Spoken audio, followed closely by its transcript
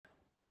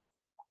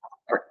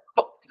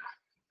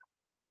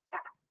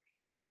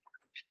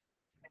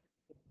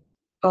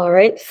All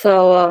right,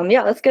 so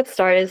yeah, let's get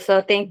started.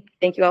 So thank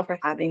you all for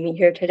having me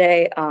here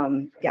today.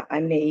 Yeah,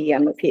 I'm Mayee.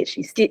 I'm a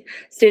PhD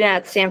student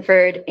at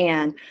Stanford,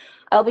 and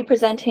I'll be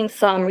presenting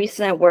some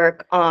recent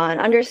work on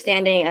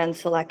understanding and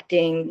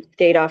selecting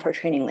data for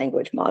training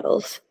language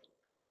models.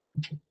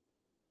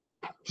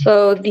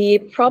 So the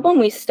problem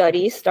we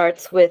study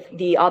starts with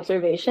the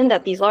observation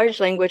that these large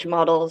language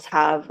models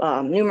have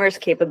numerous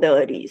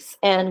capabilities.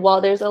 And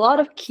while there's a lot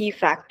of key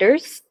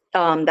factors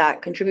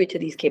that contribute to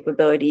these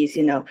capabilities,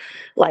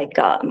 like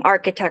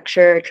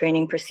architecture,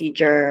 training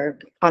procedure,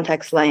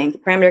 context length,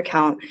 parameter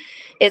count,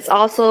 it's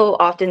also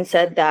often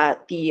said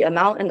that the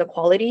amount and the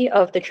quality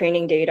of the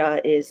training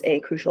data is a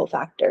crucial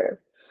factor.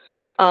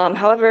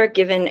 However,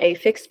 given a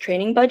fixed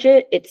training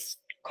budget, it's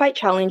quite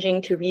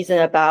challenging to reason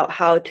about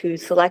how to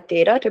select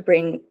data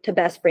to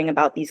best bring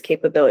about these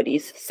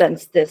capabilities,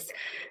 since this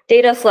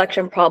data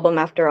selection problem,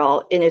 after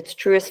all, in its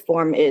truest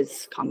form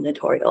is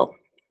combinatorial.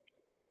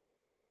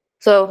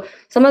 So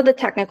some of the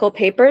technical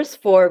papers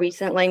for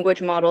recent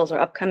language models or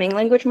upcoming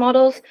language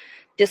models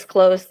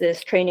disclose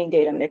this training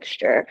data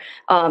mixture.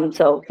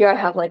 So here I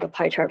have like a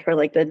pie chart for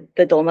like the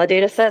DOLMA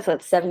data set. So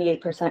it's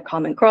 78%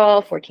 common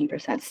crawl,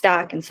 14%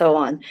 stack, and so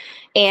on.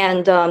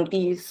 And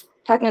these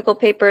technical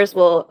papers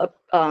will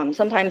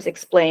sometimes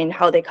explain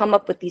how they come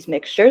up with these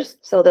mixtures.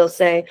 So they'll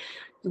say,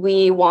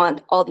 we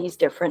want all these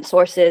different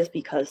sources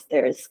because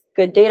there's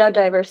good data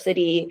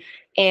diversity,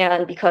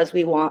 and because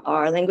we want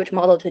our language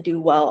model to do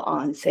well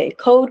on, say,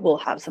 code, we'll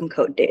have some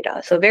code data.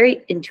 So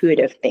very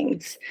intuitive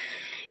things.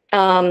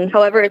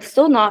 However, it's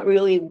still not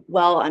really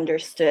well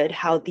understood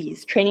how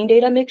these training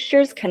data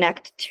mixtures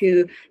connect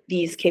to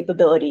these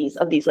capabilities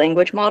of these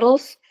language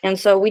models. And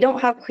so we don't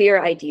have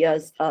clear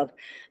ideas of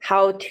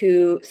how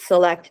to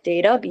select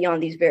data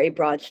beyond these very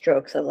broad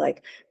strokes of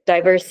like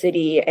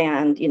diversity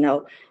and,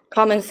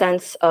 common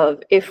sense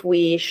of if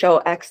we show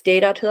X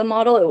data to the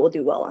model, it will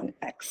do well on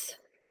X.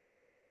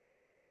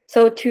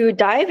 So to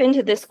dive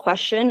into this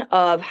question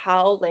of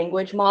how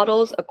language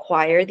models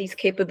acquire these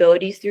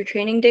capabilities through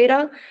training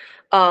data,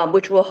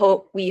 which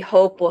we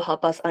hope will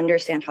help us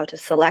understand how to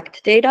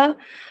select data,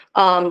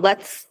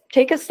 let's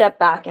take a step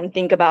back and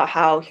think about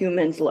how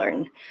humans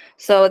learn.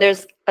 So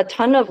there's a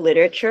ton of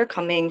literature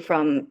coming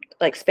from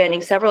like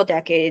spanning several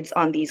decades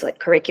on these like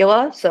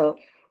curricula. So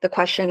the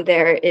question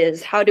there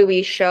is, how do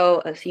we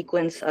show a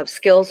sequence of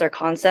skills or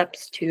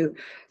concepts to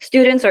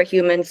students or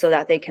humans so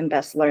that they can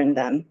best learn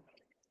them?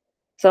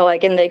 So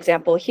like in the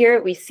example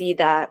here, we see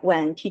that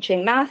when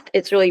teaching math,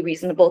 it's really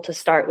reasonable to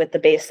start with the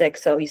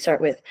basics. So you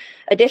start with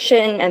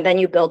addition, and then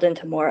you build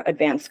into more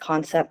advanced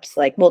concepts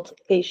like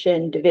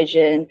multiplication,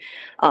 division,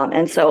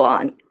 and so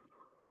on.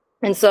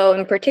 And so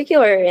in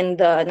particular, in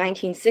the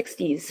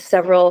 1960s,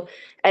 several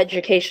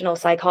educational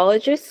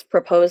psychologists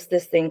proposed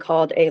this thing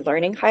called a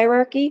learning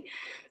hierarchy,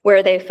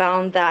 where they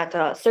found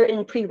that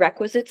certain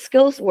prerequisite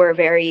skills were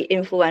very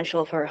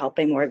influential for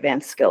helping more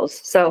advanced skills.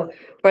 So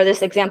for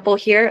this example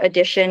here,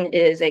 addition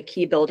is a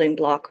key building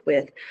block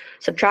with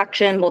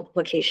subtraction,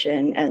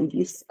 multiplication, and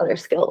these other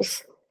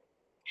skills.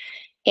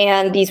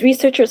 And these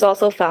researchers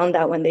also found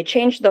that when they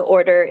changed the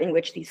order in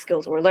which these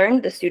skills were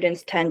learned, the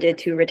students tended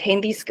to retain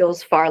these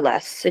skills far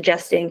less,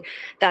 suggesting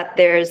that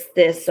there's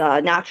this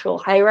natural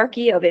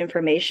hierarchy of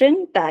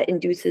information that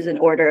induces an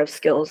order of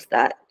skills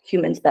that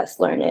humans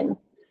best learn in.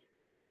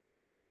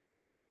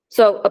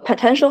 So a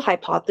potential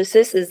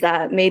hypothesis is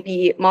that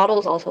maybe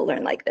models also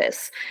learn like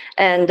this,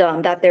 and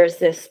that there's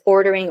this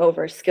ordering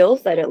over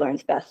skills that it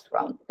learns best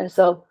from. And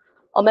so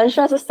I'll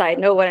mention as a side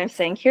note, what I'm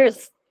saying here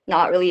is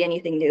not really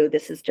anything new.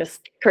 This is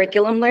just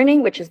curriculum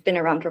learning, which has been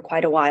around for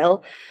quite a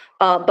while.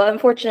 But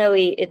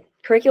unfortunately,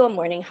 curriculum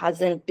learning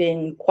hasn't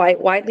been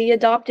quite widely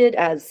adopted,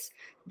 as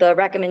the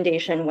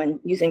recommendation when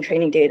using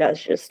training data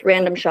is just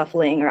random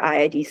shuffling or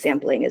IID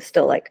sampling is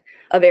still like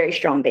a very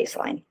strong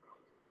baseline.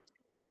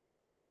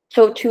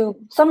 So to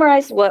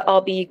summarize what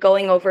I'll be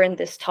going over in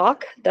this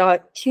talk,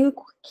 the two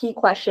key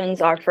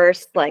questions are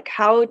first, like,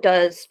 how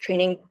does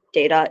training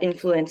data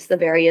influence the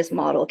various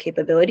model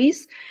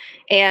capabilities?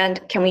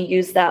 And can we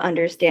use that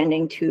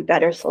understanding to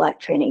better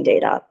select training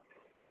data?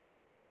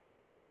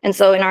 And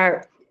so in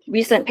our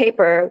recent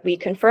paper, we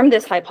confirmed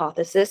this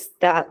hypothesis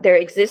that there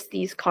exist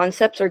these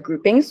concepts or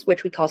groupings,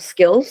 which we call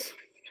skills,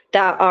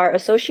 that are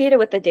associated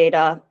with the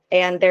data,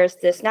 and there's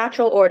this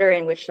natural order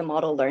in which the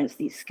model learns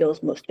these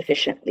skills most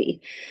efficiently.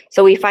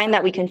 So we find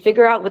that we can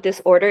figure out what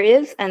this order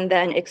is and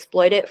then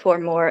exploit it for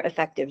more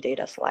effective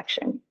data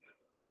selection.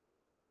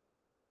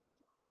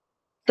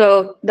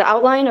 So the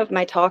outline of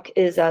my talk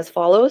is as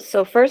follows.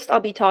 So first, I'll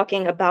be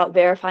talking about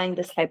verifying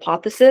this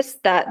hypothesis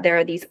that there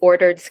are these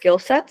ordered skill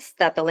sets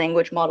that the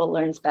language model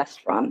learns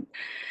best from.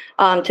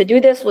 To do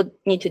this, we'll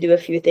need to do a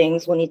few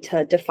things. We'll need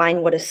to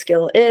define what a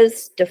skill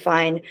is,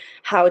 define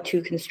how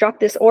to construct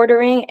this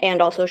ordering,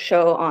 and also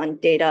show on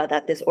data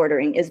that this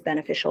ordering is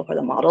beneficial for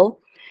the model.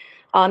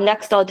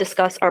 Next, I'll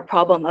discuss our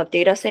problem of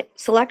data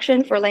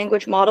selection for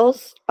language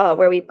models,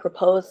 where we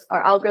propose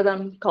our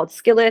algorithm called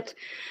Skillet,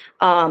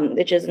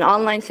 which is an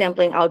online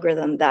sampling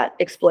algorithm that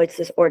exploits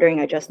this ordering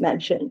I just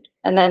mentioned.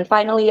 And then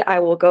finally, I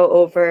will go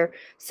over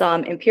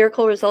some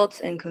empirical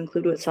results and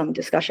conclude with some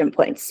discussion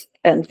points.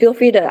 And feel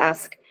free to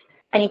ask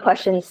any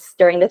questions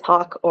during the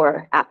talk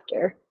or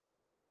after.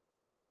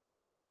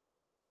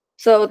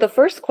 So the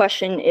first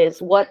question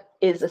is, what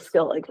is a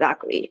skill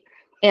exactly?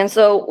 And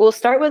so we'll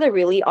start with a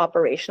really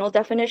operational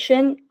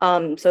definition.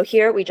 So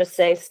here we just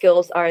say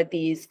skills are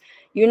these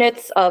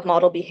units of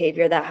model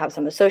behavior that have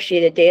some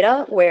associated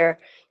data where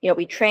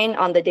we train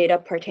on the data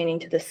pertaining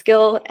to the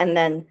skill, and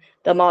then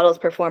the model's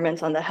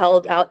performance on the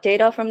held out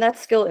data from that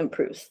skill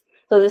improves.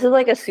 So this is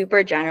like a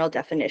super general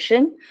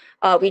definition.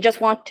 We just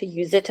want to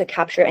use it to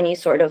capture any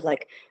sort of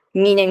like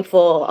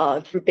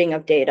meaningful grouping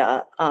of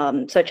data,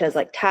 such as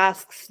like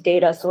tasks,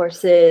 data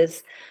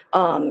sources,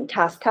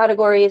 task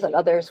categories, and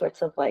other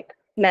sorts of like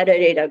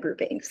metadata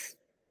groupings.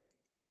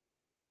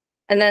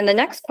 And then the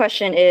next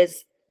question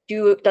is,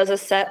 does a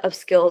set of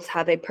skills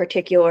have a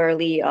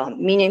particularly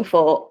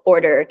meaningful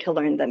order to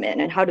learn them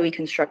in? And how do we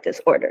construct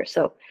this order?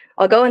 So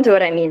I'll go into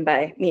what I mean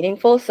by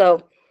meaningful.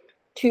 So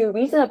to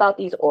reason about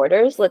these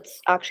orders,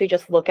 let's actually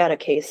just look at a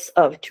case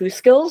of two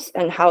skills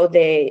and how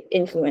they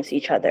influence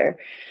each other.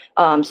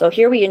 So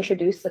here we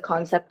introduce the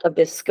concept of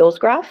this skills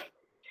graph.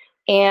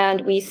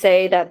 And we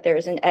say that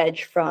there's an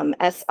edge from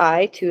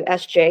SI to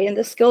SJ in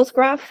the skills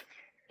graph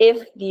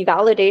if the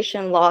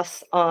validation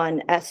loss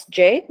on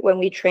SJ, when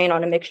we train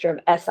on a mixture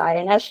of SI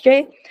and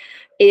SJ,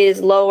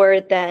 is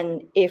lower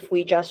than if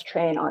we just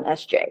train on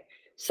SJ.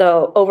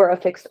 So over a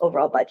fixed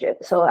overall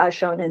budget. So as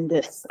shown in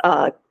this,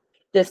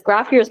 this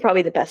graph here is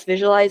probably the best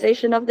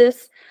visualization of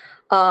this.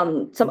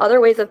 Some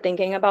other ways of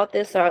thinking about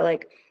this are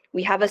like,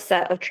 we have a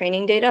set of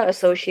training data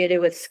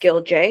associated with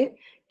skill J,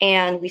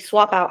 and we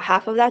swap out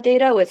half of that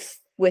data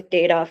with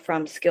data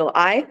from skill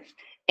I,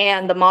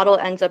 and the model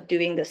ends up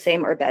doing the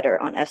same or better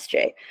on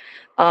SJ.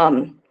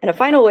 And a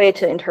final way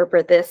to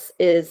interpret this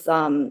is,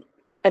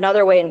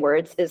 another way in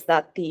words is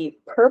that the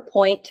per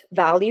point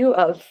value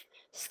of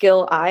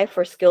skill I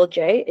for skill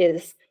J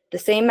is the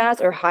same as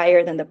or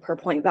higher than the per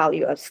point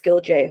value of skill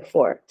J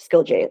for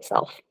skill J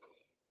itself.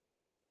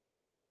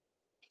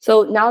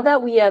 So now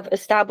that we have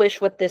established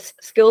what this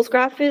skills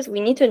graph is,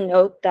 we need to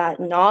note that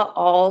not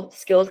all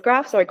skills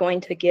graphs are going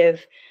to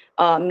give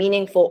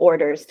meaningful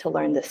orders to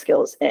learn the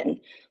skills in.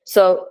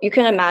 So you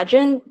can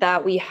imagine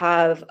that we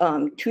have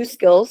two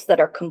skills that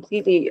are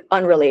completely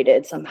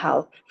unrelated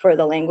somehow for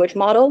the language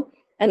model,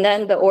 and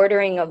then the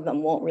ordering of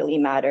them won't really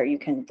matter. You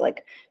can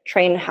like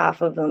train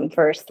half of them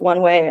first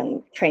one way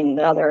and train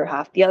the other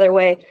half the other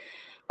way.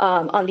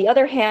 On the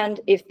other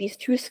hand, if these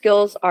two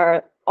skills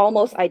are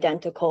almost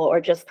identical or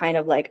just kind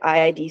of like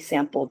IID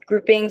sampled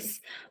groupings,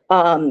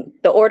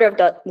 the order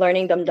of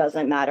learning them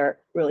doesn't matter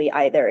really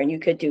either. And you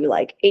could do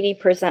like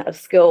 80% of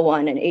skill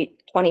 1 and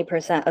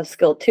 20% of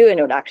skill 2, and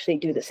it would actually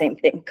do the same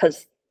thing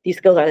because these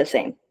skills are the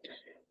same.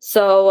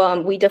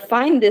 So we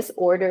define this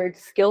ordered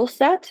skill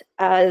set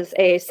as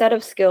a set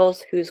of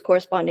skills whose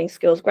corresponding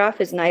skills graph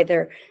is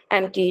neither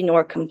empty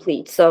nor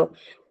complete. So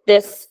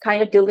this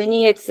kind of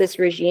delineates this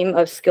regime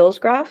of skills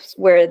graphs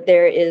where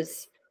there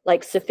is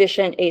like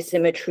sufficient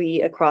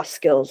asymmetry across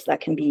skills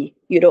that can be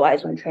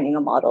utilized when training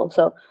a model.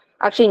 So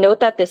actually note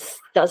that this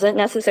doesn't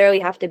necessarily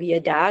have to be a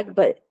DAG,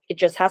 but it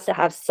just has to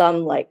have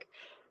some like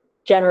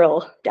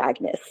general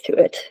DAGness to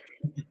it.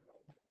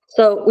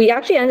 So we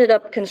actually ended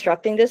up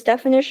constructing this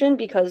definition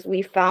because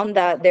we found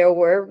that there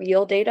were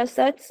real data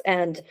sets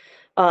and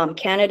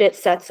candidate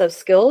sets of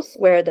skills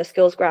where the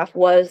skills graph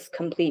was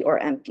complete or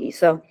empty.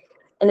 So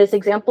in this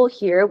example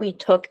here, we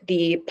took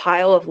the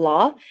pile of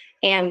law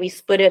and we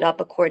split it up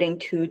according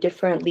to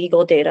different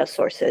legal data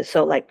sources.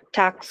 So like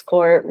tax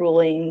court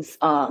rulings,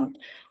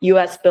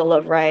 US Bill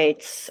of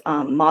Rights,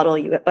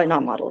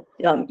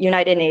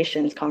 United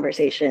Nations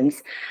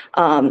conversations.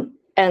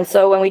 And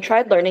so when we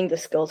tried learning the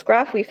skills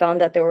graph, we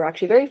found that there were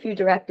actually very few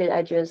directed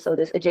edges. So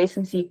this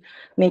adjacency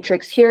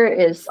matrix here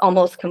is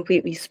almost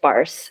completely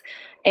sparse.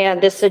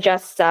 And this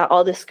suggests that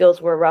all the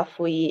skills were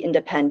roughly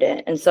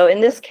independent. And so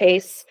in this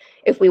case,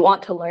 if we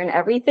want to learn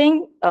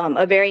everything,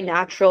 a very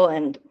natural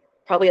and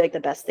probably like the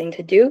best thing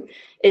to do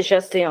is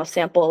just,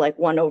 sample like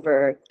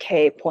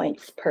 1/k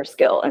points per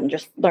skill and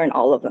just learn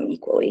all of them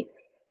equally.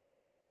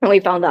 And we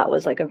found that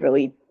was like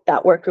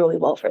that worked really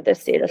well for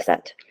this data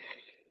set.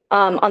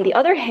 On the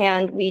other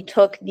hand, we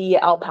took the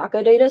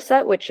alpaca data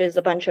set, which is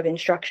a bunch of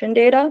instruction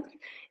data,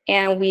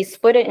 and we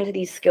split it into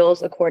these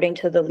skills according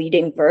to the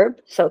leading verb.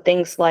 So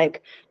things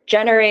like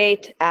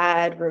generate,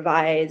 add,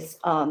 revise.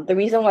 The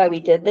reason why we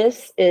did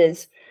this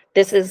is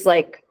there's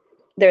like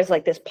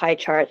this pie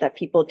chart that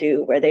people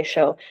do where they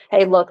show,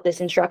 hey, look,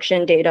 this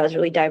instruction data is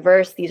really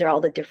diverse. These are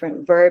all the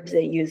different verbs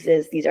it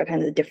uses. These are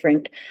kind of the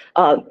different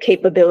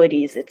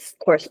capabilities it's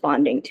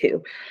corresponding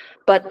to.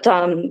 But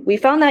we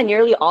found that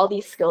nearly all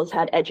these skills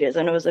had edges,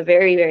 and it was a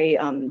very, very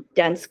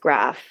dense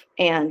graph.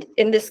 And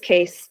in this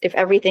case, if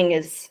everything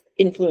is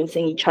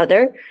influencing each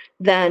other,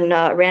 then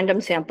random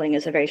sampling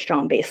is a very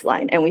strong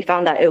baseline. And we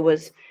found that it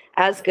was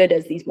as good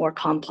as these more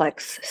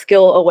complex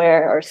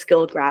skill-aware or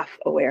skill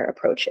graph-aware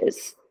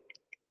approaches.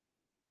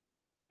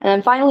 And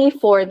then finally,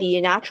 for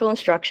the natural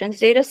instructions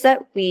data set,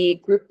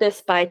 we group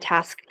this by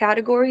task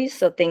categories.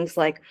 So things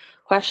like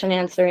question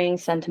answering,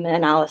 sentiment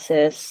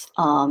analysis,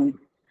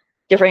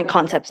 different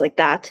concepts like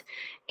that.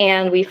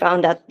 And we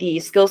found that the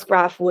skills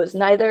graph was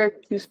neither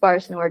too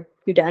sparse nor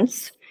too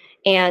dense.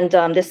 And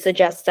this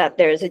suggests that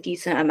there's a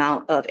decent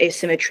amount of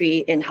asymmetry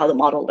in how the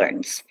model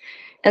learns.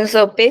 And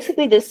so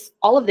basically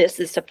all of this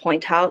is to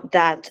point out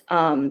that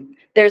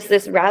there's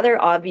this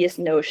rather obvious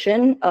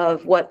notion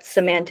of what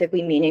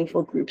semantically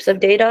meaningful groups of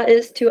data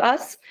is to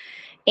us.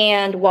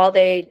 And while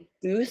they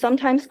do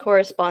sometimes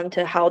correspond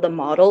to how the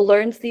model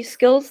learns these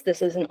skills,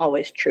 this isn't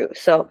always true.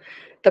 So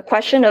the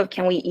question of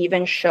can we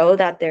even show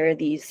that there are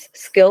these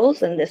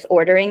skills and this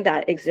ordering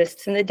that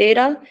exists in the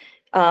data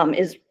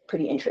is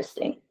pretty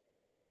interesting.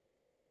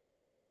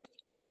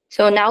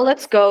 So now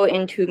let's go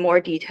into more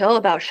detail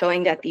about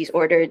showing that these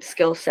ordered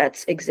skill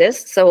sets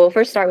exist. So we'll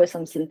first start with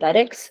some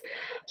synthetics.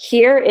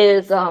 Here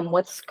is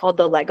what's called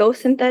the Lego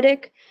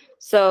synthetic.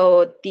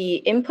 So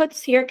the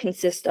inputs here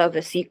consist of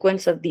a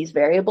sequence of these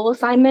variable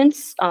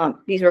assignments,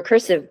 these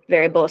recursive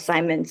variable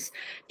assignments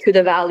to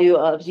the value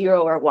of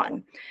 0 or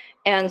 1.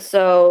 And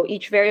so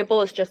each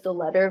variable is just a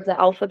letter of the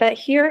alphabet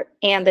here.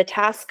 And the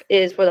task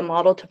is for the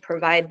model to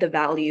provide the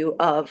value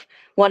of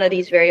one of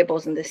these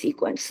variables in the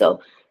sequence. So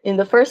in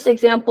the first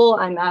example,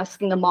 I'm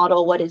asking the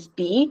model what is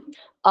B.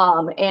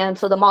 And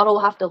so the model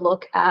will have to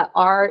look at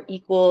R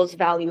equals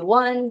value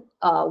 1,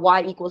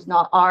 Y equals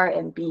not R,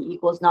 and B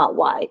equals not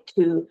Y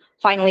to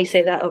finally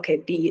say that, okay,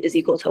 B is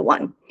equal to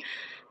 1.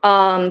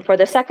 For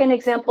the second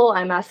example,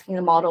 I'm asking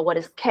the model what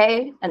is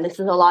K, and this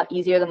is a lot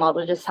easier. The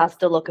model just has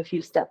to look a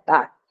few steps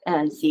back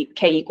and see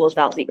K equals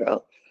val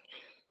 0.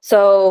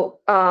 So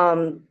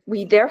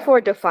we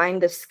therefore define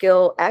the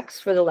skill X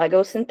for the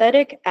Lego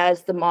synthetic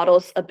as the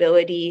model's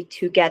ability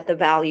to get the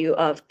value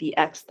of the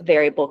X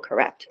variable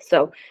correct.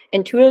 So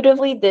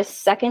intuitively, this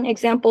second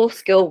example,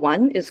 skill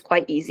 1, is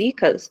quite easy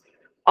because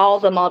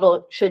all the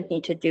model should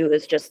need to do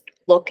is just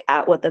look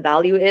at what the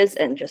value is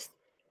and just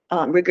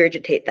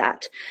regurgitate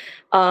that.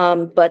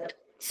 But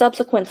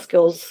subsequent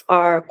skills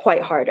are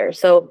quite harder.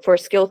 So for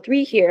skill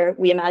 3 here,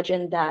 we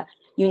imagine that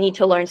you need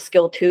to learn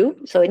skill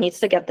 2. So it needs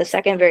to get the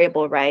second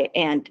variable right.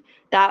 And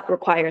that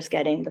requires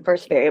getting the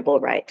first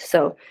variable right.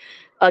 So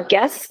a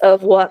guess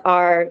of what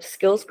our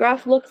skills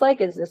graph looks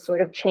like is this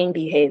sort of chain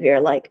behavior,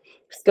 like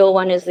skill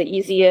 1 is the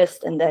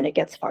easiest, and then it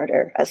gets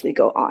harder as we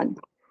go on.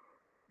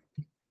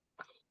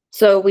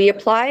 So we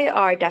apply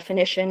our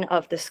definition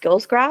of the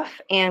skills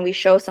graph, and we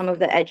show some of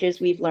the edges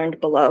we've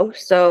learned below.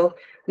 So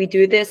we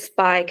do this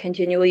by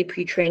continually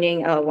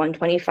pre-training a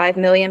 125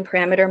 million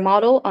parameter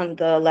model on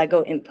the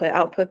Lego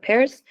input-output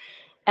pairs.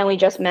 And we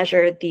just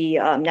measure the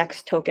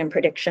next token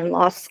prediction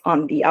loss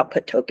on the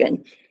output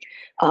token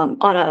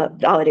on a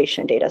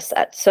validation data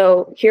set.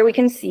 So here we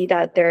can see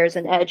that there's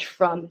an edge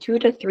from 2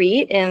 to 3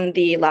 in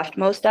the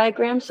leftmost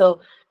diagram. So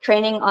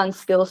training on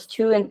skills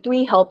 2 and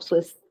 3 helps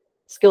with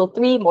skill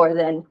 3 more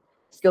than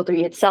skill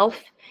 3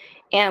 itself.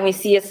 And we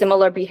see a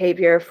similar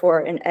behavior for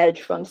an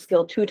edge from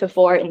skill 2 to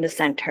 4 in the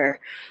center.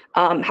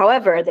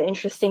 However, the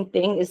interesting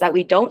thing is that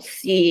we don't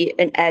see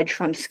an edge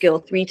from skill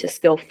 3 to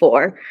skill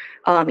 4,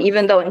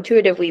 even though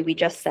intuitively we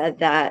just said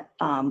that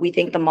we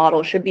think the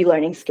model should be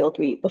learning skill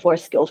 3 before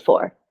skill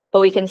 4. But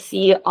we can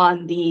see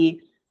on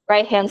the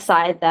right-hand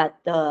side that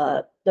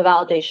the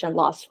validation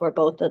loss for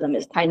both of them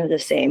is kind of the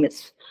same.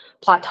 It's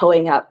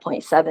plateauing at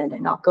 0.7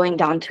 and not going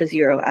down to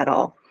 0 at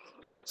all.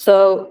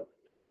 So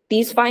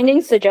these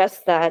findings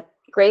suggest that,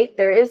 great,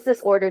 there is this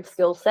ordered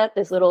skill set,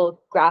 this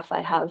little graph I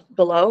have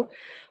below,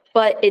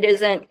 but it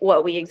isn't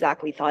what we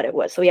exactly thought it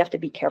was. So we have to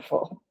be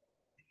careful.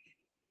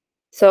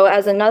 So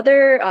as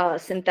another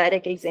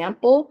synthetic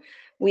example,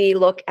 we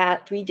look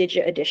at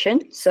 3-digit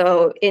addition.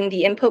 So in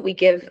the input, we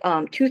give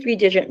 2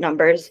 3-digit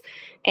numbers,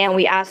 and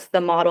we ask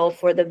the model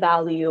for the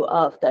value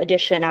of the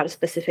addition at a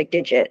specific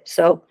digit.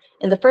 So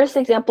in the first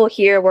example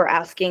here, we're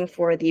asking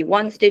for the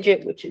ones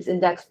digit, which is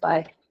indexed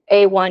by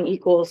A1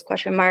 equals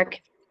question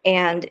mark.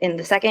 And in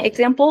the second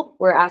example,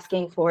 we're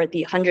asking for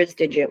the hundreds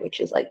digit, which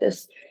is like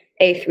this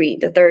A3,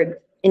 the third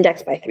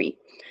indexed by 3.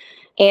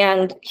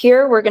 And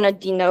here we're going to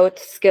denote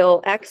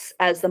skill X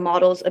as the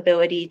model's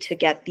ability to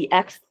get the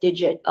X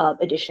digit of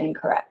addition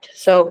correct.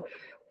 So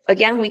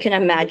again, we can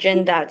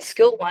imagine that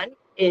skill 1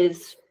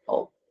 is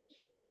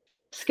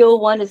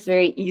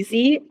very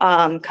easy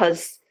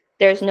because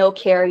there's no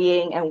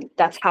carrying, and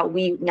that's how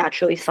we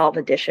naturally solve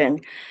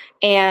addition.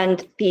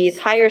 And these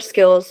higher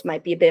skills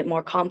might be a bit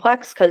more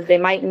complex because they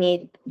might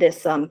need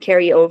this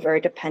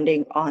carryover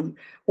depending on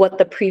what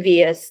the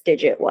previous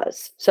digit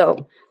was.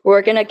 So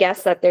we're going to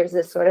guess that there's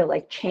this sort of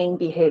like chain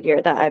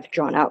behavior that I've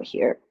drawn out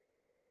here.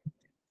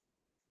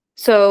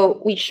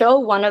 So we show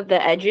one of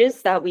the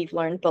edges that we've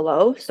learned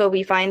below. So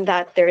we find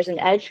that there's an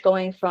edge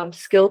going from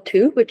skill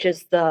 2, which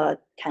is the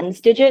tens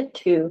digit,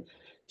 to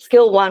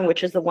skill 1,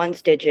 which is the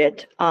ones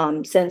digit,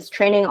 since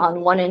training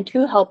on 1 and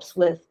 2 helps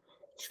with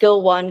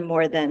skill 1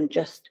 more than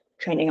just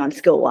training on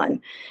skill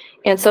 1.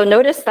 And so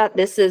notice that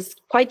this is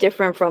quite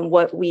different from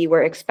what we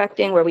were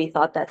expecting, where we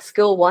thought that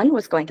skill 1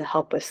 was going to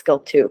help with skill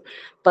 2.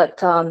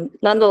 But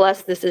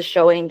nonetheless, this is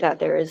showing that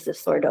there is this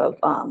sort of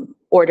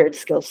ordered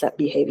skill set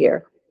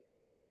behavior.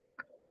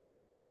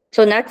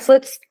 So next,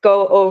 let's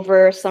go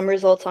over some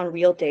results on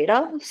real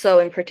data. So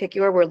in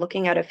particular, we're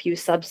looking at a few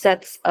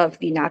subsets of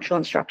the natural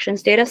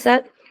instructions data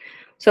set.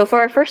 So for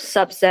our first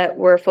subset,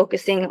 we're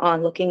focusing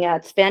on looking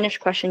at Spanish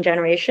question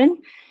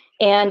generation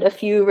and a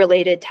few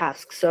related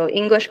tasks. So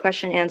English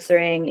question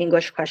answering,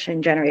 English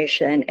question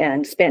generation,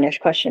 and Spanish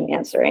question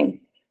answering.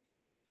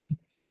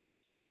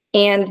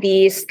 And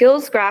the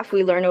skills graph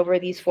we learn over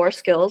these 4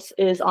 skills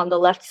is on the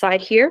left side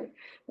here,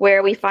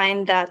 where we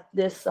find that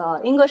this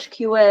English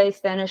QA,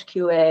 Spanish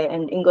QA,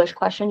 and English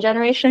question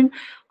generation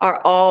are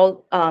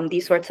all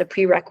these sorts of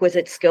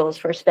prerequisite skills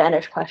for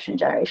Spanish question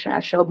generation,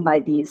 as shown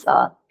by these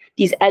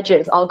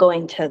edges all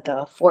going to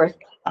the 4th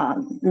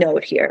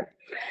node here.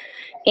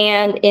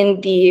 And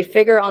in the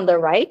figure on the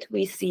right,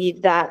 we see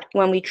that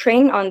when we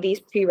train on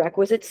these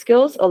prerequisite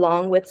skills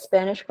along with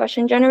Spanish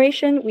question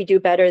generation, we do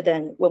better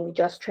than when we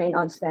just train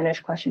on Spanish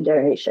question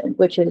generation,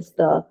 which is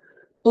the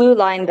blue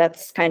line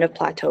that's kind of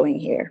plateauing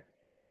here.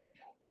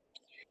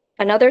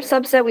 Another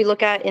subset we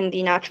look at in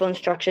the natural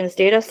instructions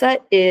data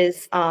set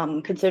is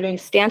considering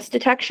stance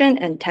detection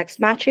and text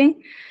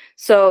matching.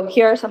 So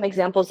here are some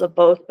examples of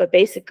both, but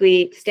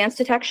basically stance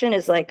detection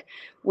is like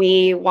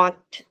we want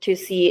to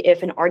see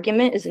if an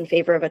argument is in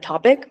favor of a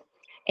topic,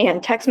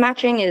 and text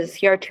matching is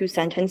here are 2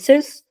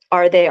 sentences.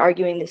 Are they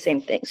arguing the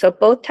same thing? So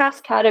both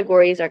task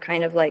categories are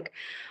kind of like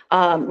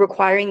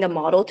requiring the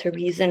model to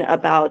reason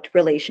about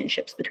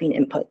relationships between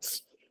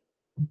inputs.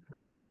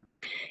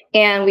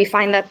 And we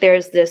find that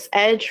there's this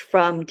edge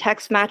from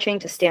text matching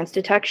to stance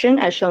detection,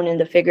 as shown in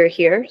the figure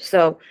here.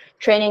 So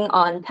training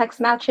on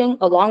text matching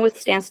along with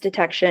stance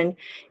detection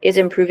is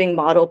improving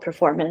model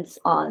performance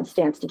on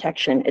stance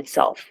detection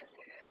itself.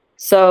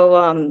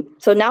 So,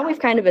 so now we've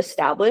kind of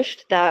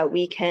established that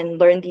we can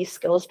learn these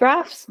skills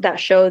graphs that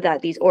show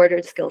that these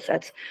ordered skill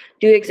sets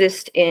do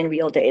exist in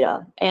real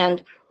data.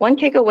 And one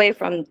takeaway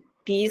from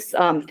these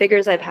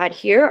figures I've had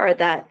here are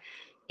that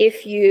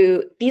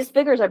these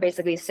figures are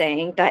basically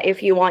saying that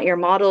if you want your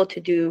model to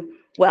do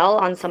well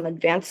on some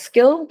advanced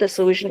skill, the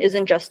solution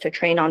isn't just to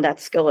train on that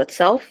skill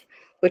itself,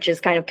 which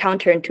is kind of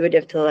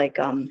counterintuitive to like,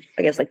 I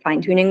guess like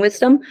fine-tuning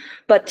wisdom,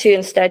 but to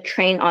instead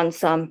train on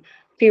some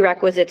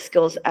prerequisite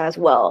skills as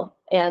well.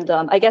 And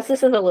I guess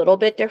this is a little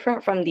bit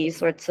different from these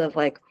sorts of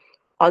like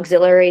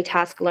auxiliary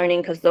task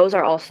learning, because those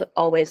are also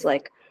always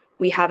like,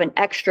 we have an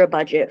extra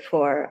budget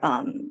for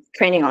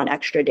training on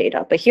extra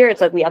data. But here it's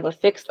like we have a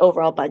fixed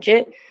overall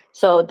budget.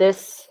 So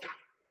this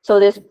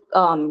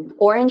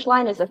orange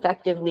line is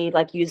effectively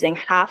like using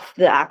half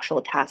the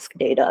actual task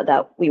data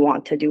that we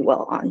want to do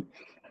well on.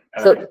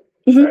 So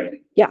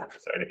sorry, yeah.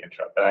 Sorry to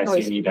interrupt, but I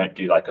assume you don't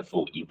do like a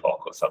full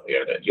epoch or something.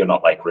 You're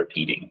not like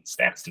repeating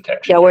stance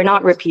detection. Yeah, we're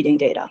not repeating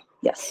data.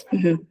 Yes.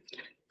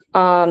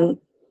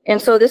 And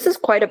so this is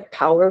quite a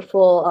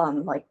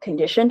powerful like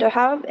condition to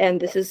have, and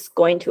this is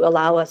going to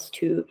allow us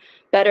to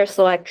better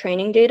select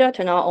training data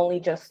to not only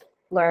just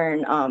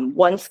learn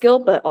one skill,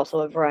 but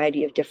also a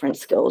variety of different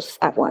skills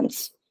at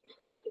once.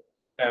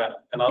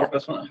 Another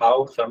question,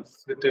 how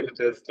sensitive it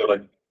is to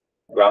like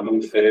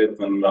random fits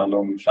and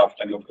random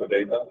shuffling of the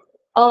data?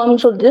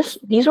 So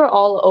these are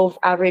all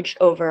averaged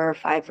over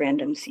 5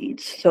 random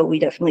seeds. So we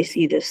definitely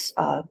see this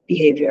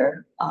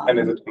behavior. And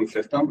is it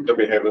consistent? The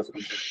behavior is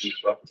consistent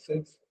throughout the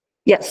seeds?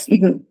 Yes.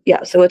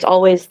 Yeah. So it's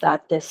always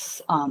that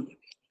this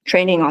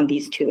training on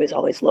these 2 is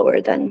always lower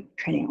than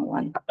training on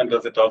 1. And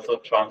does it also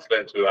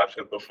translate to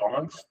actual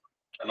performance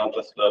and not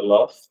just the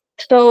loss?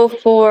 So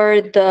for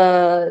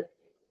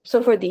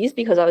these,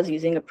 because I was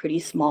using a pretty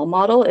small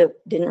model, it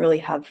didn't really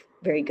have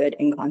very good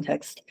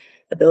in-context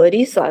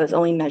ability. So I was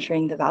only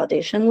measuring the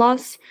validation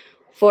loss.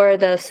 For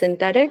the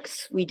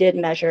synthetics, we did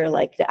measure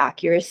like the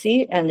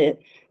accuracy, and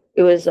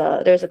there's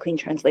a clean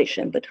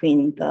translation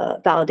between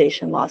the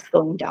validation loss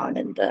going down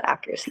and the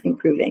accuracy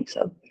improving.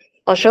 So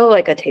I'll show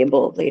like a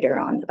table later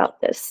on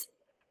about this.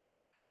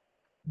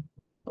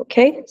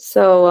 Okay,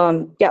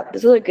 so yeah,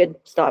 this is a good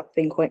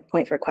stopping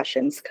point for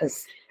questions,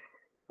 because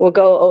we'll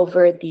go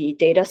over the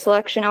data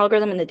selection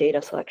algorithm and the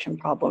data selection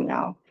problem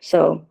now.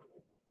 So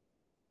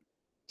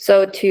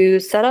to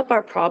set up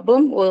our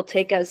problem, we'll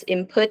take as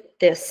input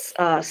this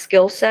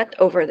skill set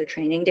over the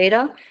training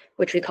data,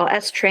 which we call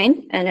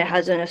strain, and it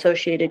has an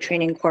associated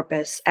training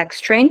corpus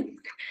xtrain.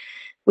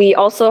 We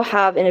also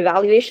have an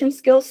evaluation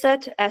skill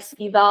set,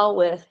 seval,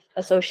 with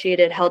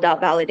associated held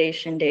out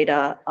validation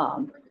data,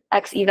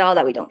 xeval,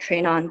 that we don't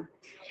train on.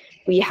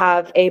 We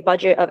have a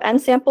budget of n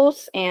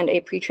samples and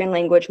a pre-trained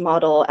language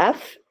model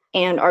f,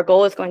 and our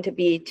goal is going to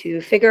be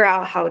to figure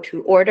out how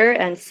to order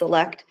and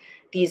select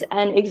these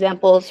n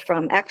examples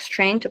from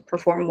xtrain to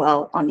perform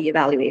well on the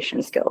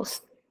evaluation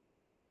skills.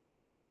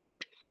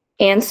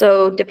 And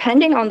so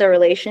depending on the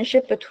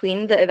relationship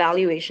between the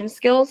evaluation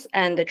skills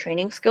and the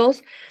training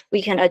skills,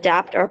 we can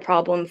adapt our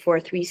problem for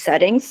 3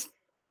 settings.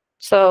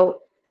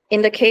 So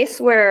in the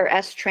case where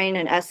strain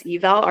and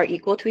seval are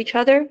equal to each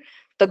other,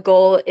 the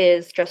goal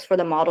is just for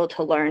the model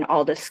to learn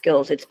all the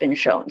skills it's been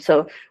shown.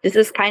 So this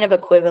is kind of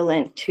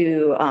equivalent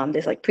to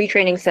this like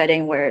pre-training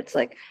setting where it's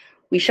like,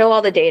 we show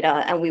all the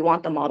data and we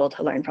want the model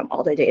to learn from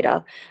all the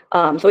data.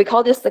 So we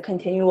call this the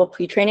continual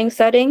pre-training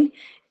setting.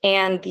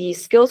 And the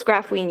skills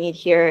graph we need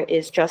here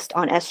is just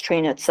on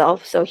strain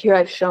itself. So here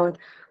I've shown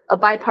a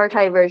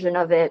bipartite version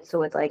of it.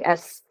 So it's like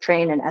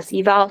strain and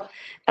seval,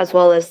 as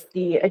well as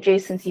the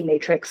adjacency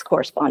matrix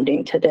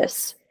corresponding to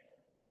this.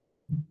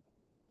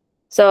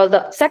 So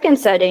the second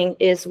setting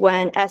is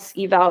when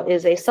seval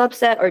is a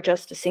subset or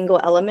just a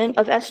single element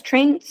of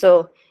strain.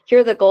 So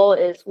here the goal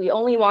is we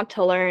only want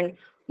to learn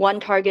one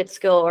target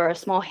skill or a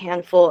small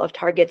handful of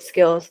target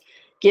skills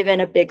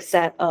given a big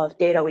set of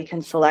data we can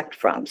select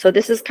from. So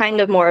this is kind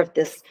of more of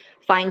this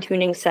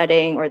fine-tuning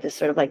setting or this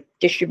sort of like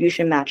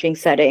distribution matching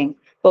setting,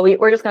 but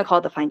we're just going to call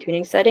it the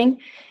fine-tuning setting.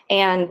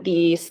 And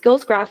the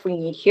skills graph we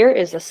need here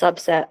is a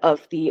subset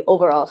of the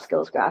overall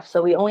skills graph.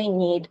 So we only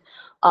need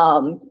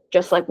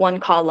just like one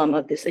column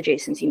of this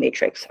adjacency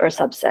matrix or a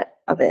subset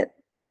of it.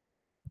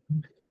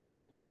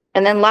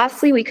 And then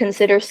lastly, we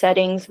consider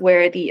settings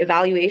where the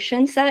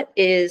evaluation set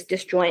is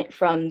disjoint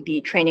from the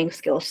training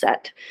skill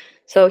set.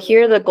 So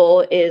here the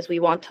goal is we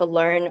want to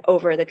learn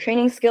over the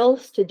training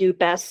skills to do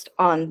best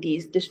on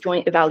these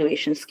disjoint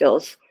evaluation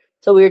skills.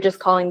 So we're just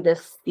calling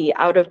this the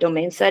out of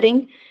domain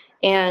setting.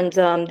 And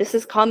this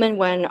is common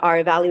when our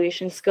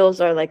evaluation skills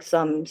are like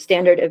some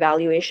standard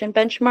evaluation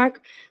benchmark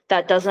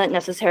that doesn't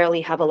necessarily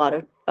have a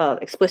lot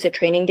of explicit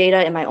training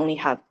data. It might only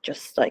have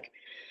just like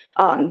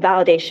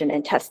validation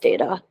and test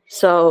data.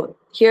 So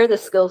here the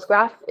skills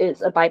graph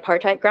is a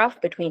bipartite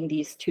graph between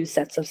these 2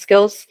 sets of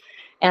skills,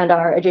 and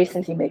our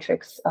adjacency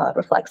matrix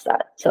reflects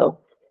that. So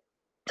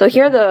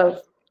here are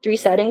the 3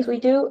 settings we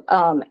do,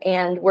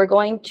 and we're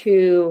going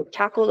to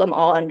tackle them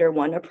all under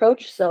one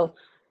approach. So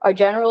our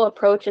general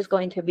approach is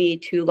going to be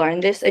to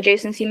learn this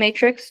adjacency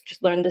matrix,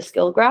 just learn the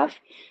skill graph,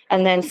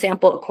 and then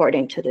sample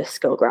according to this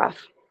skill graph.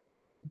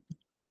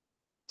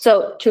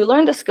 So to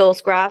learn the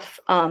skills graph,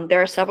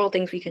 there are several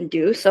things we can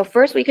do. So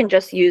first, we can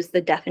just use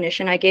the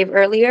definition I gave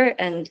earlier,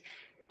 and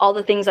all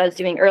the things I was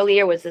doing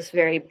earlier was this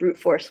very brute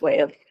force way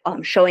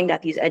of showing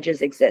that these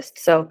edges exist.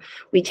 So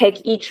we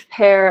take each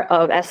pair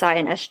of SI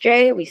and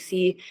SJ, we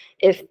see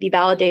if the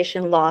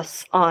validation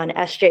loss on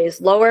SJ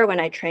is lower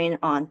when I train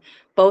on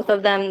both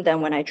of them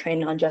than when I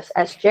train on just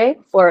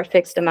SJ for a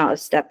fixed amount of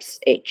steps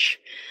H.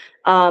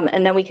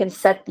 And then we can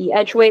set the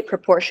edge weight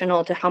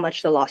proportional to how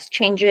much the loss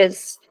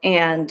changes.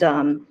 And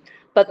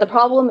but the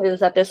problem is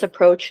that this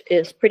approach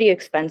is pretty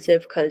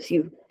expensive because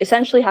you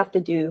essentially have to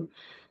do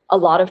a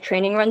lot of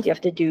training runs. You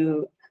have to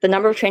do, the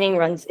number of training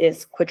runs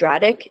is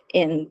quadratic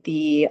in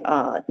the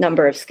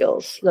number of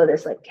skills. So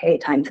there's like K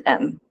times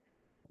M.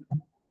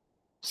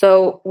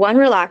 So one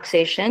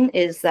relaxation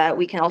is that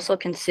we can also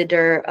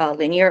consider a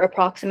linear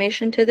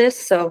approximation to this.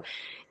 So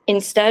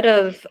instead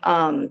of,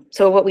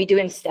 so what we do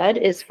instead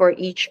is for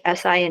each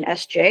SI and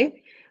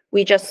SJ,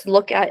 we just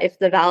look at if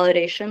the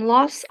validation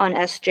loss on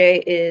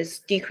SJ is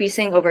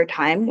decreasing over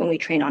time when we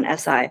train on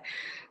SI.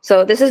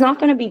 So this is not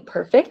going to be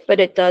perfect, but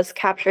it does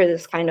capture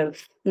this kind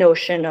of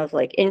notion of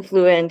like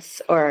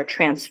influence or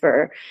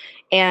transfer.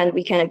 And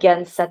we can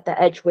again set the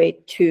edge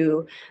weight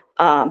to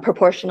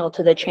proportional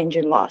to the change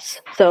in loss.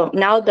 So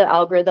now the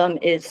algorithm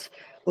is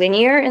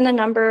linear in the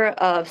number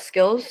of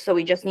skills. So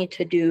we just need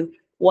to do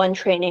one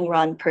training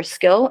run per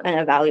skill and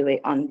evaluate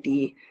on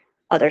the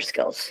other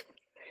skills.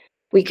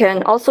 We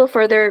can also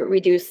further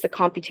reduce the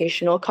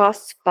computational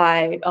costs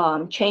by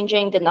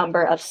changing the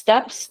number of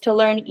steps to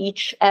learn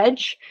each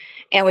edge.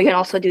 And we can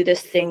also do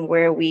this thing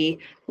where we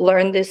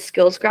learn this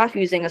skills graph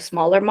using a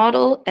smaller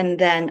model and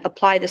then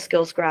apply the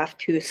skills graph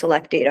to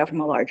select data from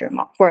a larger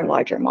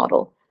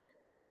model.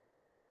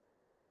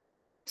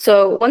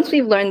 So once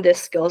we've learned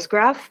this skills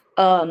graph,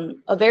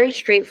 a very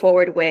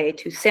straightforward way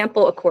to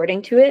sample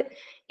according to it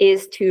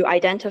is to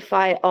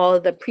identify all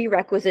the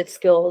prerequisite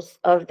skills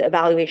of the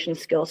evaluation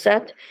skill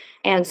set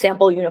and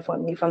sample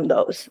uniformly from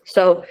those.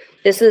 So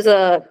this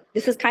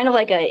is kind of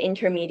like an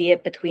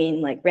intermediate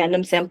between like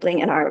random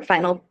sampling and our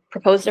final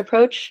proposed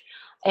approach,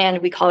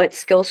 and we call it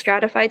skill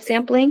stratified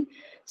sampling.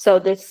 So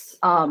this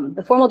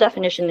the formal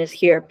definition is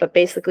here, but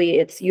basically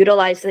it is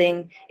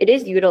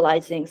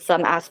utilizing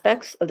some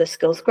aspects of the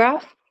skills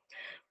graph.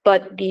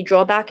 But the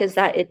drawback is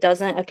that it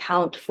doesn't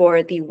account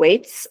for the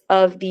weights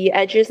of the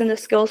edges in the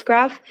skills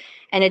graph,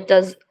 and it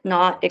does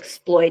not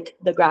exploit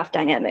the graph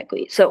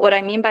dynamically. So what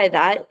I mean by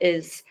that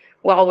is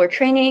while we're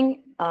training,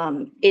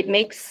 it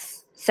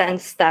makes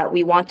sense that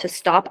we want to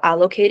stop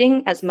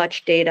allocating as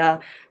much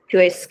data to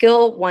a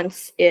skill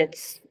once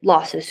its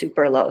loss is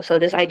super low. So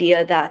this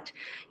idea that,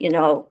 you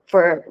know,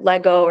 for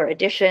Lego or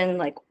addition,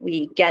 like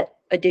we get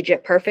a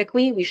digit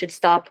perfectly, we should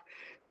stop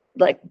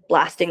like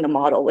blasting the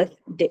model with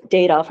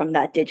data from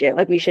that digit.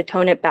 Like we should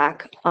tone it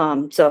back.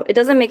 So it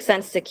doesn't make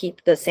sense to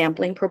keep the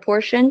sampling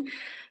proportion,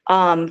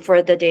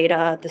 for the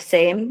data the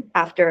same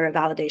after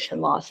validation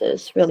loss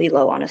is really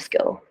low on a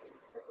skill.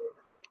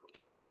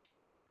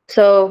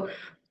 So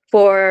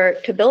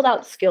to build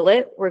out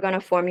Skillet, we're going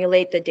to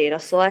formulate the data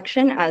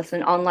selection as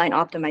an online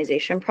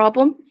optimization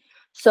problem.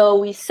 So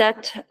we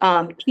set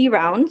T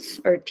rounds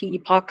or T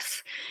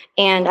epochs,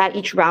 and at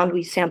each round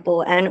we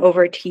sample N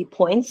over T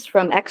points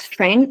from X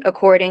train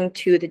according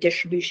to the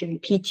distribution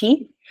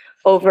PT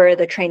over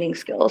the training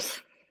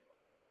skills.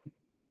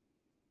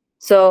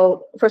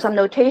 So for some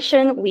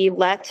notation, we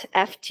let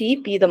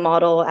FT be the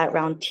model at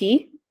round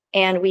T,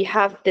 and we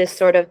have this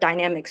sort of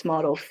dynamics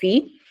model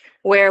phi,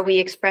 where we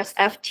express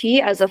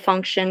FT as a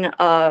function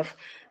of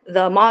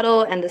the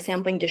model and the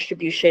sampling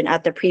distribution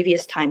at the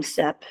previous time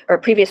step or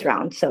previous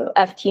round. So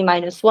FT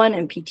 -1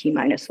 and PT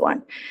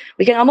 -1.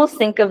 We can almost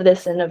think of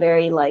this in a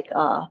very like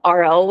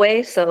RL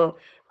way. So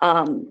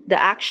the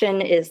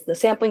action is the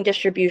sampling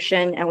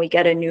distribution, and we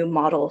get a new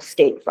model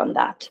state from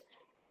that.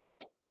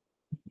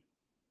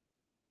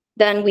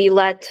 Then we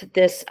let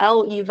this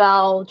L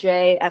eval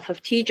J f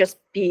of t just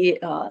be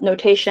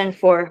notation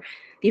for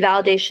the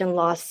validation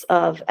loss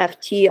of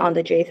FT on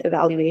the jth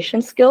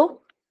evaluation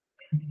skill.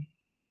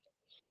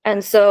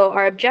 And so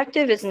our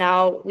objective is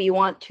now we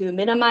want to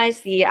minimize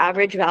the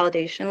average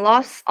validation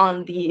loss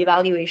on the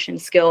evaluation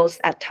skills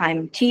at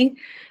time t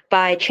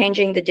by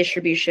changing the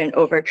distribution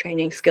over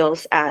training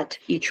skills at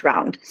each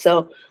round.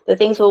 So the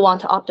things we'll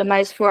want to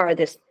optimize for are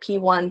this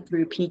P1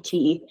 through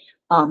PT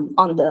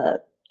on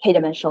the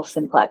k-dimensional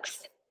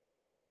simplex.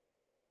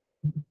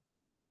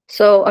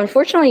 So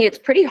unfortunately, it's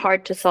pretty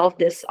hard to solve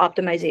this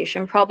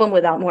optimization problem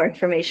without more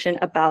information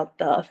about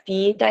the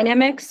phi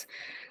dynamics.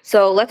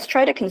 So let's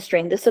try to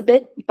constrain this a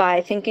bit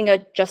by thinking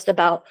just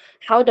about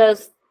how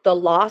does the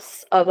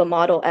loss of a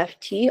model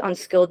FT on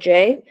skill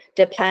J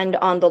depend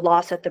on the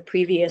loss at the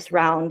previous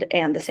round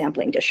and the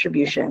sampling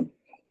distribution.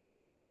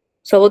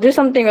 So we'll do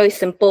something really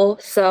simple.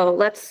 So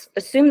let's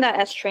assume that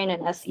S-train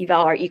and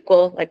S-eval are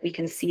equal, like we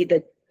can see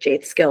the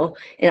jth skill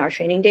in our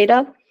training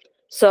data.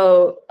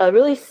 So a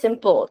really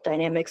simple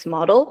dynamics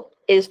model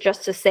is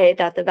just to say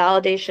that the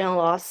validation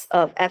loss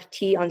of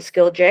FT on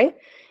skill J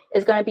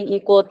is going to be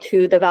equal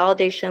to the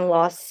validation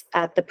loss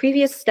at the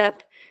previous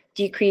step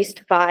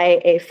decreased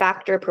by a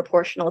factor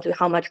proportional to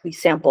how much we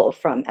sample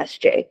from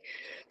SJ.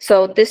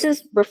 So this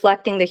is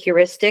reflecting the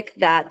heuristic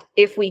that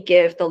if we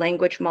give the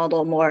language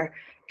model more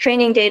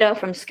training data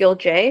from skill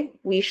J,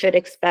 we should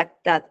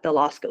expect that the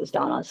loss goes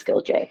down on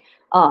skill J.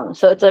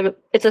 So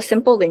it's a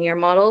simple linear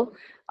model.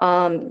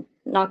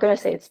 Not going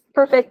to say it's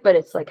perfect, but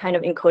it's like kind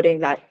of encoding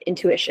that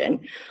intuition.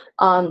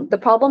 The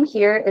problem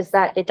here is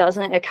that it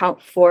doesn't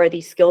account for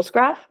the skills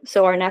graph.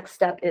 So our next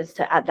step is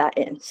to add that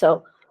in.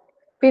 So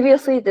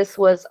previously, this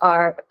was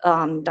our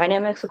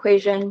dynamics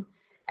equation,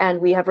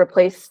 and we have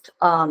replaced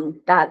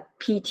that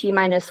PT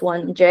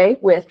 -1J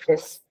with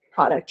this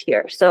product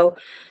here. So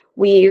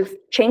we've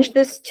changed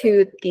this to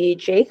the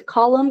jth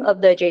column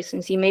of the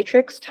adjacency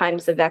matrix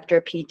times the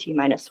vector PT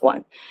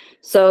 -1.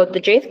 So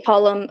the jth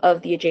column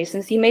of the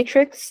adjacency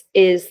matrix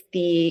is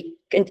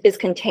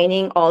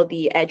containing all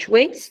the edge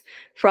weights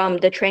from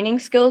the training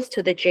skills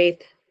to the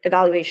jth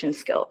evaluation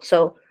skill.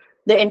 So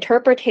the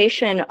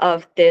interpretation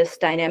of this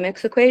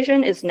dynamics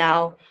equation is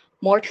now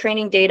more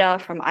training data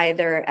from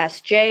either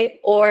SJ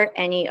or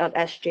any of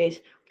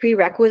SJ's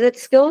prerequisite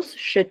skills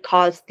should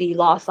cause the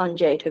loss on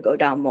J to go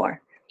down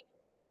more.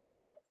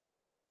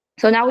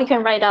 So now we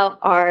can write out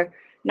our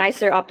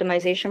nicer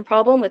optimization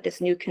problem with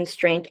this new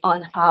constraint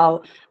on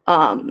how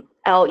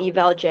L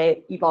eval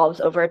J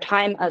evolves over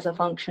time as a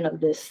function of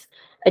this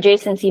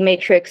adjacency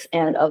matrix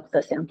and of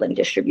the sampling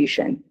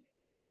distribution.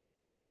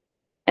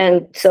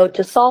 And so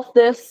to solve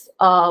this,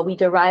 we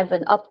derive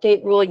an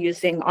update rule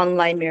using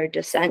online mirror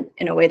descent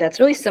in a way that's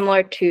really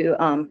similar to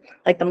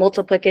like the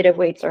multiplicative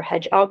weights or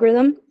hedge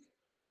algorithm.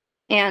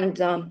 And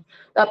the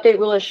update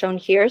rule is shown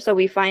here. So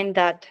we find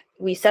that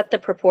we set the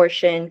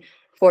proportion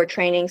for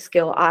training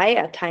skill I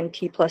at time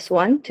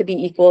t+1 to be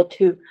equal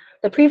to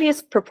the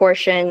previous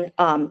proportion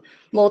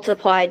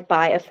multiplied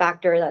by a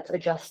factor that's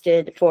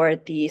adjusted for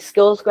the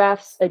skills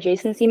graph's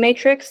adjacency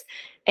matrix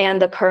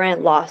and the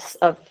current loss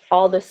of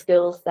all the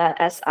skills that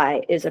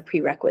SI is a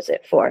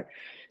prerequisite for.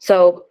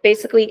 So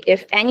basically,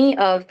 if any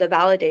of the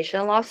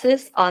validation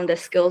losses on the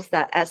skills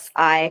that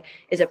SI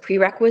is a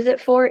prerequisite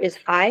for is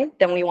high,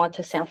 then we want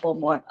to sample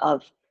more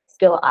of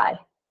skill I.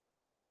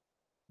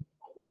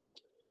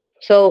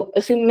 So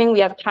assuming we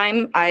have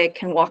time, I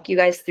can walk you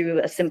guys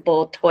through a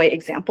simple toy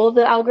example of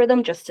the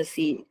algorithm just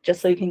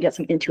so you can get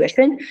some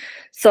intuition.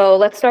 So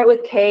let's start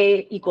with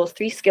K equals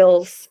 3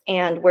 skills,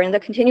 and we're in the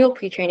continual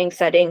pre-training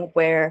setting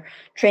where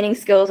training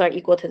skills are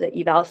equal to the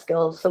eval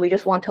skills. So we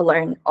just want to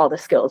learn all the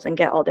skills and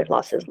get all their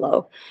losses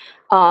low.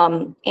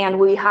 And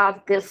we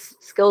have this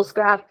skills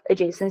graph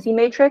adjacency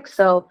matrix.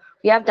 So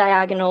we have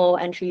diagonal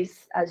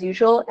entries as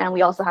usual, and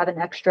we also have an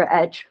extra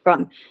edge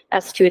from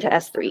S2 to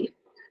S3.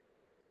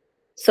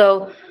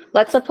 So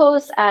let's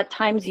suppose at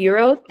time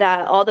 0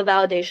 that all the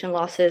validation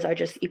losses are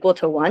just equal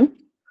to 1.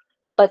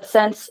 But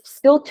since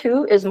skill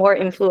 2 is more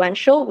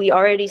influential, we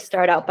already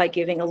start out by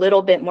giving a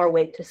little bit more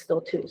weight to skill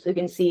 2. So you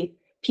can see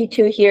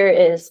P2 here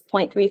is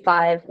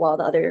 0.35, while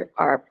the other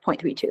are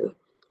 0.32.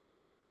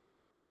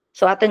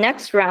 So at the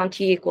next round,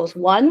 t equals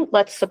 1,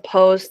 let's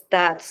suppose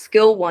that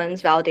skill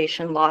 1's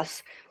validation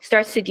loss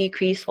starts to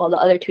decrease while the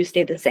other two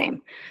stay the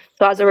same.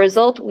 So as a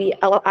result, we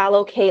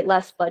allocate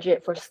less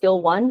budget for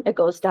skill 1. It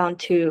goes down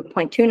to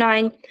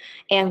 0.29,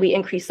 and we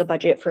increase the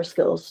budget for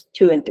skills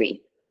 2 and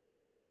 3.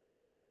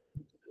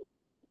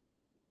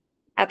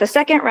 At the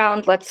second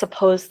round, let's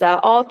suppose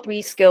that all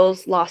 3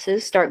 skills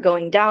losses start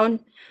going down.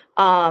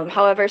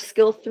 However,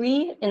 skill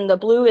 3 in the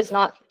blue is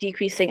not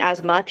decreasing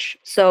as much,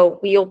 so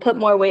we'll put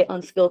more weight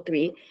on skill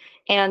 3.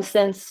 And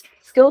since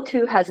skill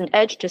 2 has an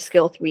edge to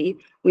skill 3,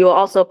 we will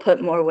also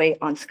put more weight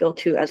on skill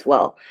 2 as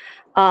well.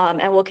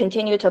 And we'll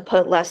continue to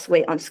put less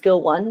weight on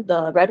skill 1,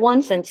 the red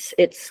one, since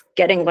it's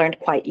getting learned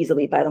quite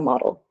easily by the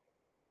model.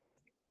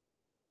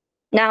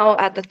 Now,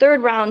 at the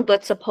third round,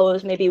 let's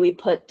suppose maybe we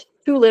put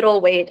too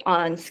little weight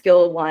on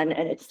skill 1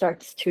 and it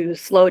starts to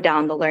slow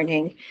down the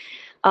learning.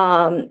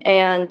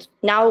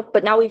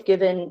 But now we've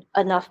given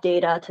enough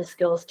data to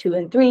skills 2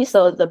 and 3,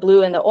 so the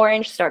blue and the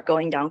orange start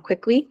going down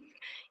quickly.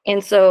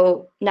 And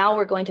so now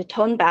we're going to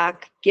tone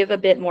back, give a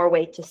bit more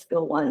weight to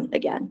skill 1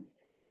 again.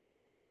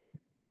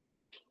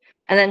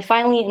 And then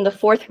finally, in the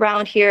fourth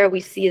round here,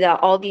 we see that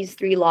all these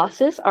 3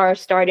 losses are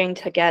starting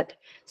to get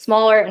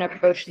smaller and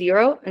approach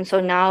 0. And so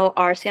now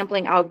our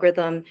sampling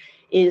algorithm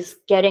is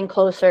getting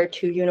closer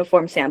to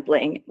uniform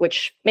sampling,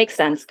 which makes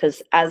sense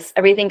because as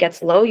everything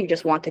gets low, you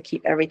just want to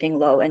keep everything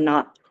low and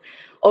not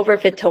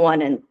overfit to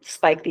one and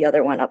spike the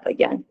other one up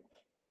again.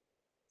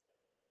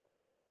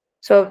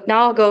 So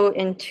now I'll go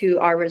into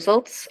our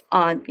results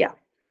on,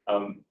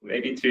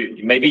 maybe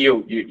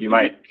you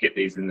might hit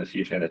these in the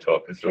future in the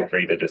talk, and feel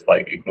free to just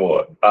like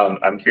ignore.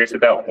 I'm curious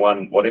about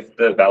one, what if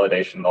the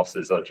validation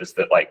losses are just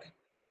at like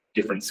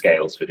different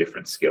scales for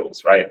different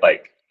skills, right?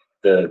 Like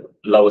the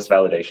lowest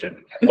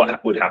validation,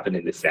 what would happen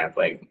in this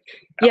sampling?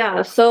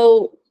 Yeah,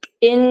 so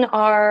in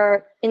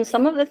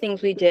some of the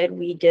things we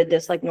did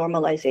this like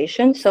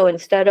normalization. So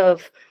instead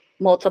of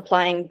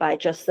multiplying by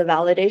just the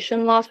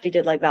validation loss, we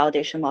did like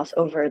validation loss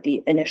over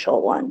the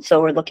initial one.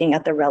 So we're looking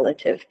at the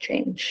relative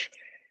change.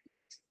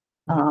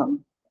 I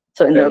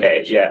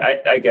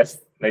guess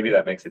maybe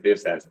that makes a bit of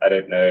sense. I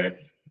don't know.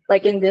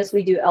 Like in this,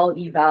 we do L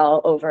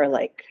eval over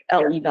like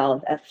L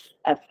eval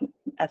of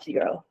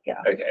F0.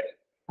 Yeah. Okay.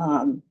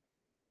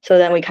 So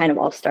then we kind of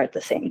all start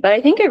the same. But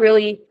I think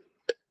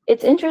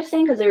it's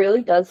interesting because it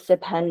really does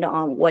depend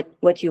on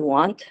what you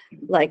want.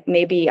 Like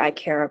maybe I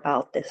care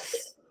about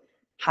this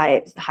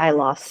high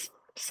loss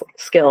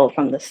skill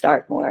from the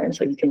start more, and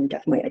so you can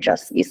definitely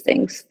adjust these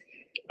things.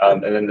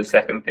 And then the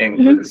second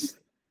thing was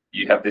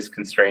you have this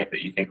constraint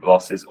that you think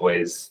loss is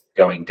always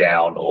going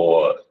down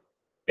or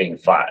being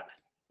flat.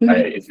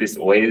 Is this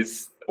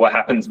always what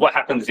happens? What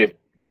happens if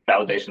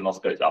validation loss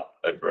goes up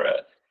over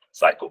a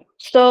cycle?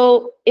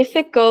 So if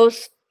it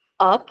goes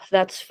up,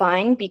 that's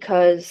fine,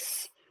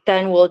 because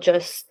then we'll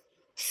just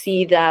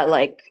see that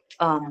like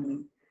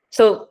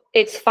so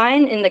it's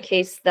fine in the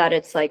case that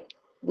it's like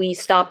we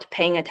stopped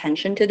paying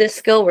attention to this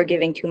skill, we're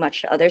giving too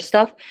much to other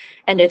stuff,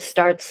 and it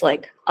starts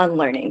like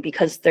unlearning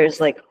because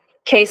there's like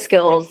K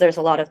skills, there's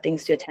a lot of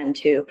things to attend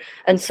to.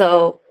 And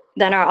so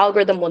then our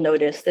algorithm will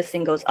notice this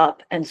thing goes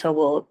up, and so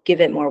we'll give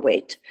it more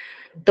weight.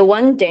 The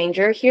one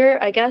danger here,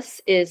 I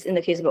guess, is in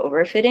the case of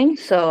overfitting.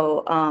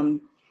 So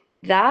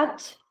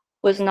that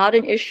was not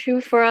an issue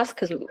for us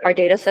because our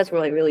data sets were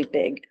like really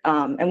big,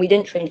 and we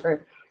didn't train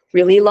for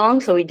really long,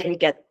 so we didn't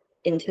get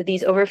into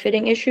these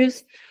overfitting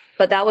issues.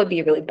 But that would be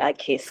a really bad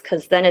case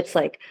because then it's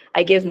like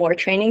I give more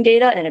training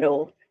data and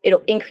it'll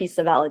increase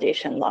the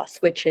validation loss,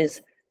 which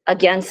is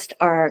against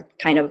our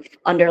kind of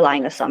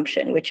underlying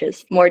assumption, which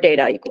is more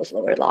data equals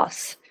lower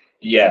loss.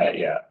 Yeah.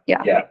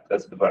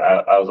 That's the point.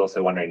 I was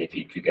also wondering if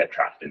you could get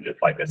trapped into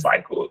like a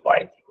cycle of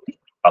like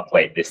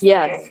upweight this.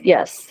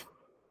 Yes.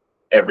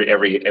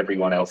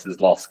 Everyone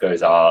else's loss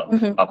goes up,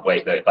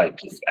 upweight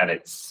and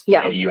it's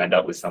you end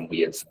up with some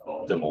weird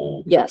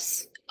optimal.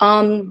 Yes.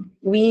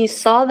 We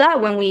saw that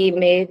when we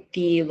made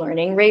the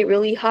learning rate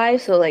really high.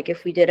 So like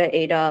if we did an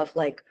ADA of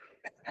like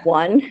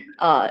 1,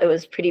 it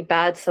was pretty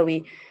bad. So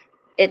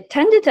it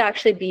tended to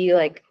actually be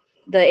like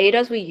the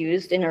ADAs we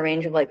used in a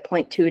range of like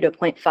 0.2 to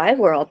 0.5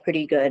 were all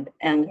pretty good.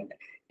 And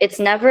it's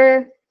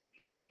never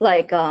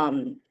like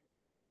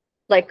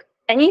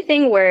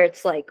anything where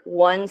it's like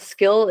one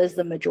skill is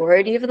the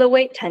majority of the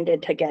weight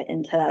tended to get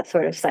into that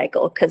sort of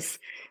cycle because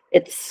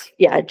it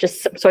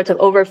just sorts of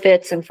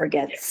overfits and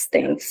forgets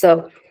things.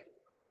 So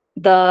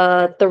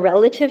the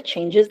relative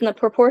changes in the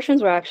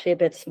proportions were actually a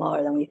bit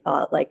smaller than we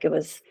thought. Like it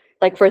was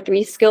like for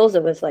 3 skills,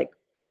 it was like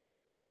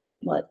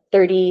what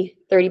 30%,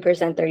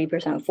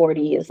 30%,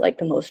 40 is like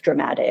the most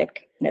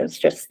dramatic. And it was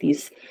just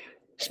these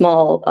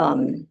small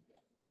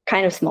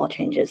kind of small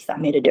changes that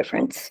made a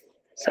difference.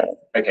 So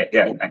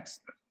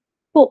thanks.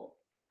 Cool.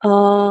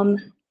 All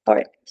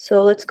right,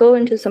 so let's go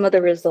into some of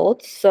the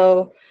results.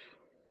 So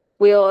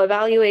we'll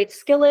evaluate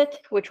skillet,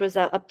 which was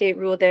that update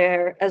rule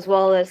there, as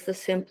well as the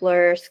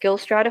simpler skill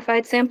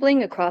stratified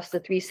sampling across the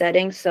 3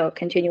 settings. So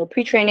continual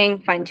pre-training,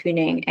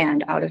 fine-tuning,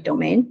 and out of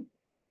domain.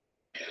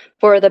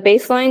 For the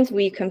baselines,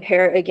 we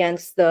compare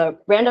against the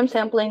random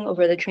sampling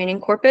over the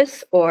training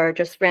corpus, or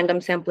just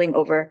random sampling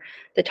over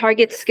the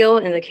target skill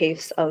in the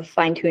case of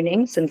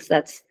fine-tuning, since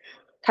that's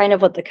kind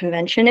of what the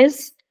convention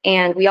is.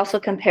 And we also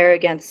compare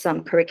against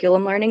some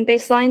curriculum learning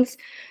baselines.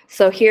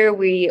 So here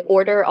we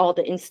order all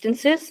the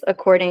instances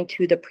according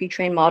to the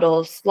pre-trained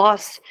model's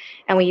loss,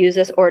 and we use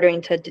this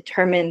ordering to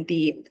determine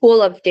the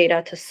pool of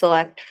data to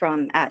select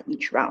from at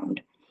each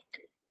round.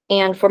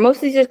 And for most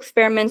of these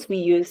experiments, we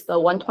used the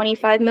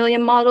 125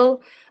 million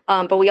model,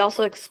 but we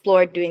also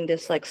explored doing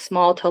this like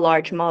small to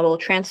large model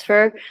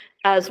transfer,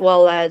 as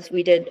well as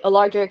we did a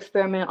larger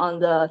experiment on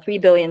the 3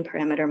 billion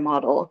parameter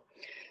model.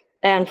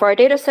 And for our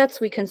data sets,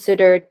 we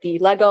considered the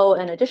Lego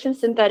and addition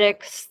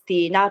synthetics,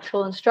 the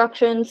natural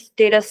instructions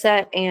data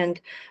set, and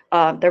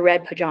the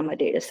RedPajama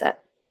data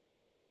set.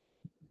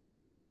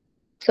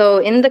 So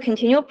in the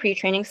continual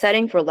pre-training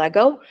setting for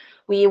Lego,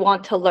 we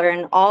want to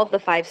learn all of the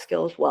 5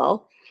 skills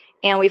well.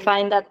 And we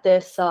find that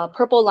this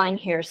purple line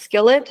here,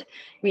 skillet,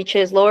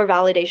 reaches lower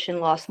validation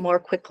loss more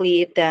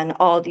quickly than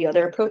all the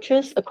other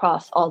approaches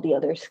across all the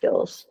other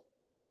skills.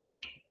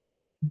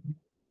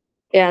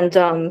 And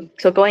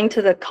so going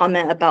to the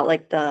comment about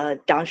like the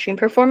downstream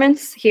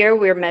performance, here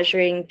we're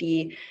measuring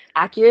the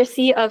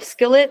accuracy of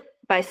skillet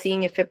by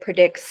seeing if it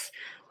predicts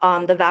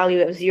the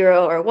value of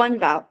 0 or 1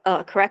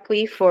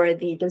 correctly for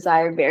the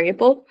desired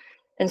variable.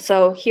 And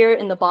so here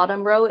in the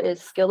bottom row is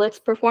skillet's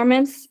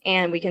performance,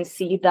 and we can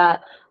see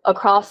that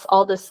across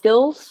all the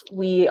skills,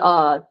 we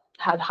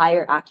have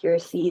higher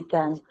accuracy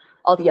than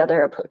all the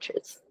other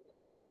approaches.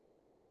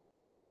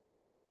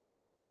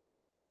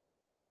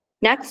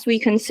 Next, we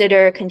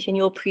consider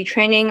continual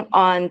pre-training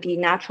on the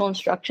natural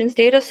instructions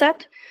data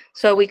set.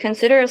 So we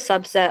consider a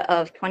subset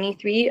of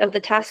 23 of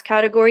the task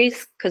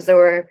categories because there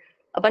were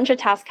a bunch of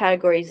task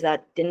categories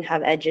that didn't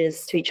have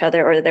edges to each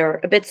other, or they were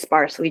a bit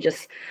sparse. So we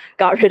just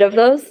got rid of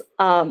those,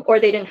 or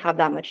they didn't have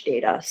that much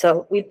data.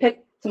 So we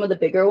picked some of the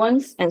bigger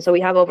ones. And so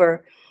we have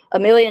over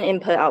 1 million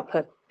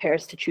input-output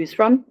pairs to choose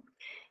from.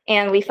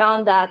 And we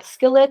found that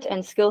skillet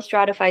and skill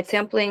stratified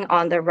sampling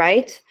on the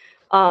right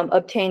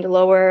obtained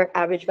lower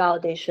average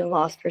validation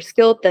loss per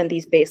skill than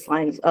these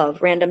baselines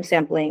of random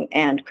sampling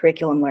and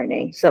curriculum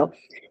learning. So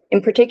in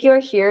particular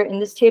here in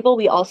this table,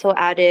 we also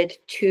added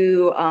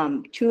two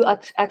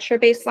extra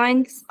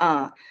baselines,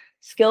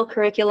 skill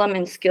curriculum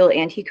and skill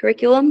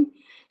anti-curriculum.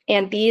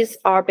 And these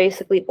are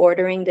basically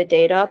ordering the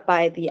data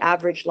by the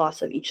average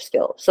loss of each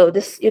skill. So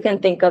this you can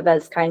think of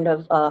as kind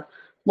of a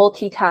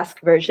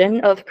multitask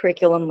version of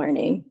curriculum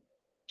learning,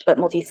 but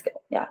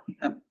multi-skill, yeah.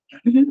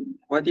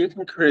 Why do you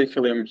think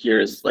curriculum here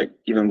is like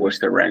even worse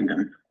than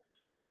random?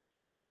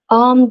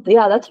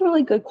 Yeah, that's a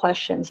really good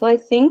question. So I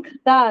think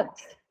that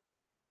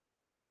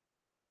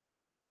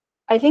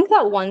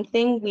one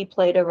thing we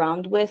played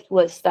around with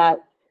was that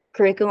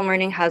curriculum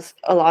learning has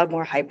a lot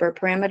more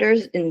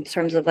hyperparameters in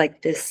terms of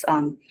like this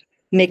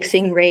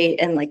mixing rate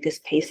and like this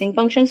pacing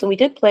function. So we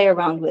did play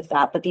around with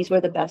that, but these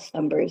were the best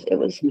numbers it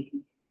was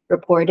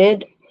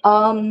reported.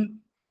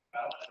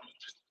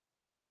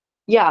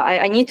 Yeah,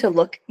 I need to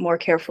look more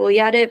carefully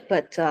at it,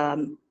 but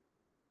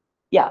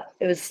yeah,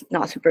 it was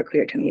not super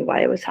clear to me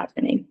why it was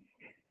happening.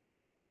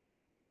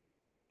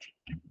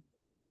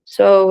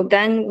 So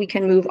then we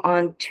can move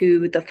on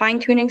to the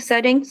fine-tuning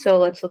setting. So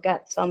let's look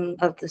at some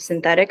of the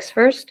synthetics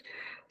first.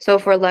 So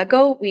for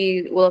Lego,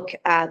 we look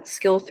at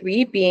skill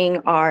 3 being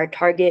our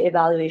target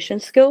evaluation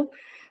skill.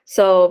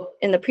 So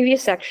in the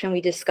previous section,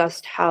 we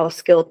discussed how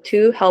skill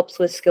 2 helps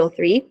with skill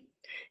 3,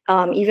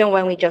 even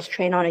when we just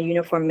train on a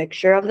uniform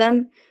mixture of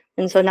them.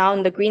 And so now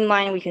in the green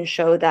line, we can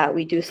show that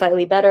we do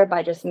slightly better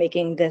by just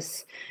making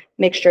this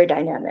mixture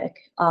dynamic,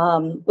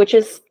 which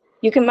is,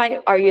 you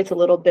might argue it's a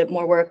little bit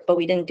more work, but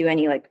we didn't do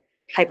any like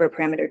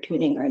hyperparameter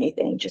tuning or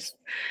anything, just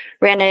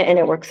ran it and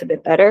it works a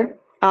bit better.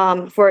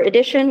 For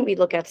addition, we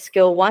look at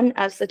skill 1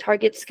 as the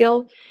target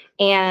skill,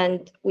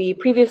 and we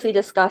previously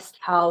discussed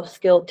how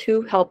skill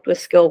 2 helped with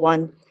skill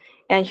 1.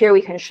 And here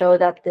we can show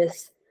that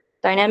this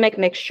dynamic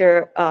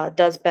mixture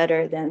does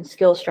better than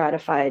skill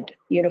stratified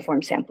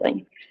uniform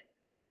sampling.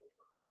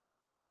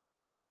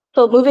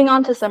 So moving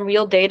on to some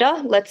real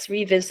data, let's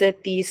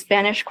revisit the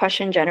Spanish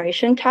question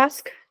generation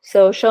task.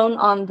 So shown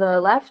on the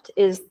left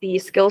is the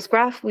skills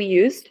graph we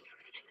used.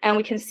 And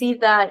we can see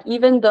that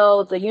even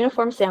though the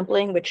uniform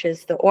sampling, which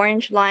is the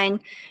orange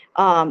line,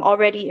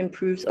 already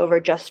improves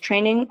over just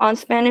training on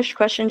Spanish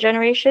question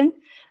generation,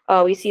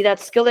 we see that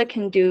Skillet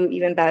can do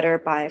even better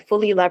by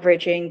fully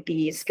leveraging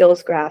the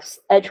skills graph's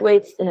edge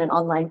weights in an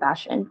online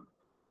fashion.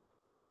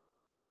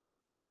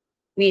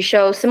 We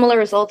show similar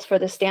results for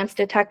the stance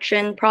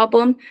detection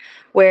problem,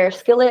 where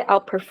Skillet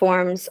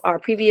outperforms our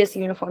previous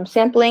uniform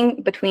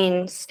sampling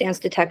between stance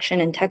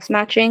detection and text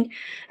matching,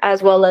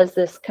 as well as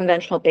this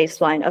conventional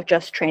baseline of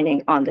just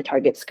training on the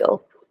target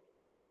skill.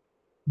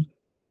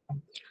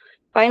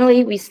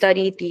 Finally, we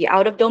studied the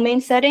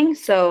out-of-domain setting.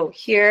 So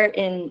here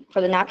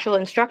for the natural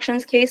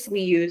instructions case,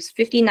 we use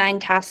 59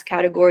 task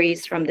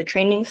categories from the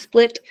training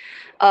split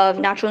of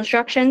natural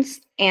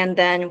instructions, and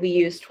then we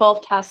use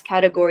 12 task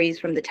categories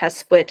from the test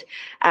split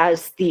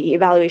as the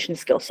evaluation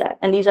skill set.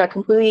 And these are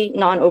completely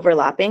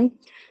non-overlapping.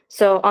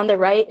 So on the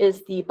right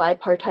is the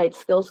bipartite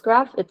skills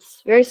graph.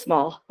 It's very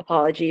small,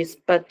 apologies,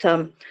 but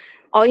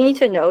all you need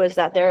to know is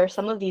that there are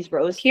some of these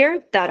rows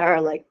here that are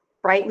like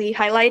brightly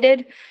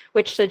highlighted,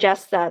 which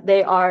suggests that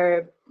they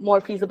are more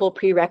feasible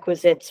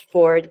prerequisites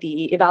for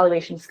the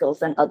evaluation skills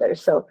than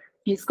others. So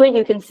if you squint,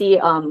 you can see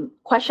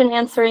question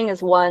answering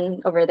is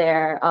one over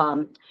there,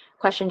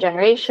 question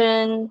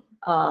generation,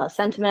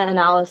 sentiment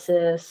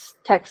analysis,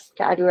 text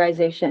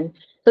categorization.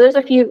 So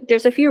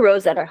there's a few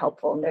rows that are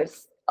helpful, and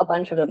there's a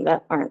bunch of them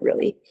that aren't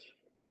really.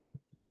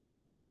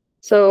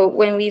 So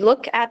when we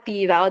look at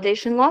the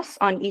validation loss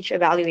on each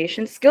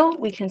evaluation skill,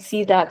 we can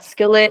see that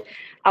Skillet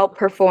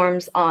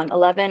outperforms on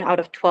 11 out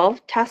of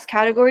 12 task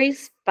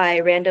categories by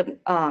random,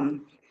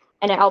 and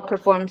it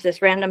outperforms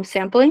this random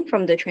sampling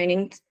from the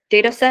training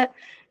data set,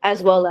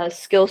 as well as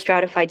skill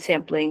stratified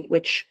sampling,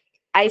 which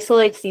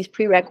isolates these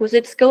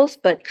prerequisite skills,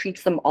 but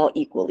treats them all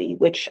equally,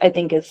 which I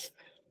think is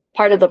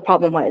part of the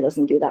problem why it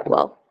doesn't do that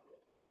well.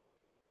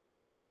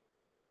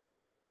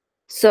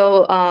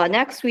 So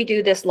next, we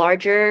do this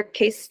larger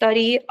case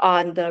study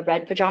on the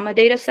RedPajama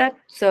data set.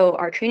 So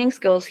our training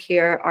skills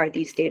here are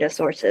these data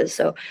sources.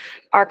 So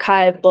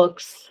archive,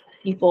 books,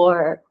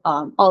 E4,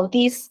 all of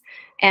these.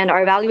 And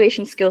our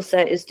evaluation skill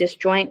set is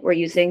disjoint. We're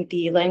using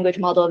the language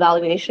model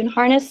evaluation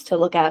harness to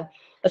look at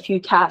a few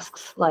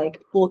tasks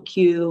like full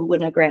queue,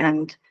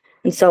 winagrand,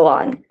 and so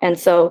on. And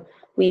so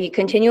we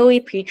continually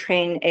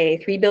pre-train a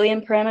 3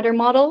 billion parameter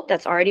model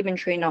that's already been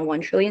trained on 1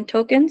 trillion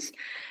tokens.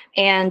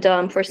 And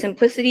for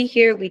simplicity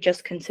here, we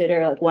just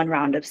consider like 1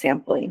 round of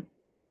sampling.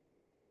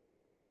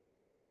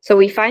 So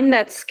we find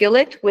that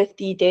Skillet with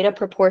the data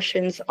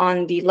proportions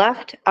on the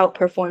left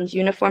outperforms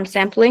uniform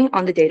sampling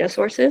on the data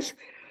sources.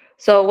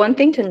 So one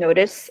thing to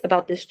notice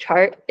about this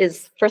chart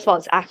is, first of all,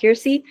 its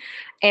accuracy.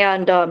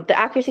 And the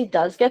accuracy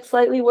does get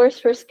slightly worse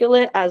for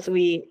Skillet as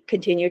we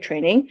continue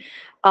training.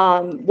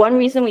 One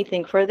reason we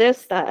think for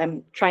this that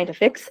I'm trying to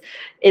fix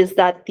is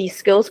that the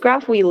skills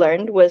graph we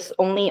learned was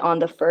only on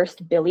the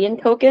first billion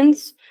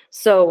tokens.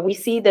 So we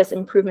see this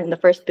improvement in the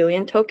first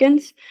billion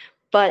tokens.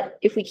 But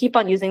if we keep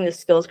on using the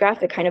skills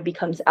graph, it kind of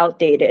becomes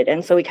outdated.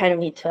 And so we kind of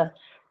need to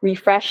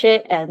refresh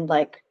it and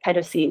like kind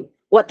of see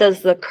what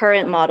does the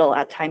current model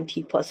at time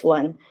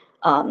t+1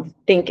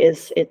 think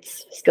is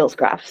its skills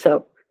graph.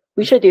 So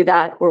we should do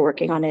that. We're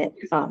working on it.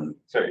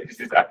 Sorry, is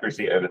this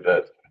accuracy over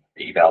the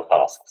eval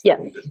tasks? Yeah,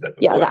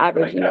 yeah, the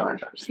average eval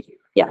accuracy.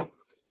 Yeah.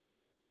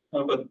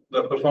 But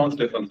the performance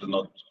difference is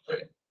not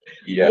great.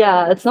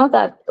 Yeah, it's not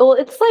that, well,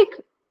 it's like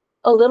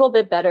a little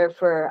bit better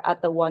for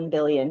at the 1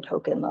 billion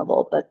token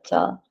level, but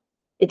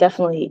it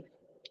definitely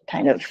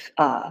kind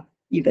of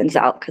evens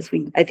out because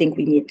I think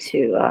we need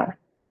to,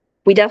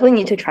 we definitely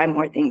need to try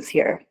more things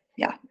here.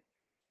 Yeah.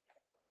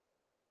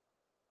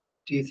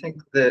 Do you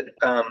think that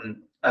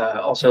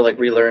also like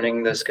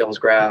relearning the skills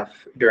graph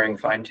during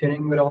fine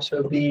tuning would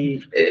also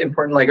be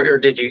important? Like, or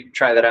did you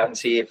try that out and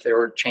see if there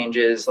were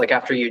changes like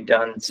after you'd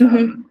done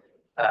some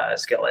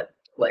Skillet,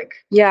 like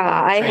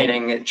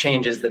training, it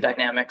changes the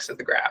dynamics of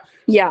the graph?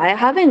 Yeah, I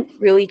haven't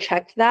really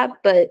checked that,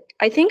 but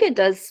I think it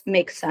does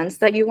make sense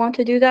that you want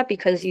to do that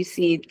because you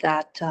see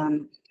that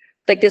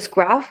like this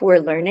graph we're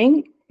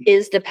learning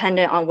is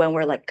dependent on when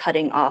we're like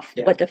cutting off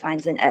what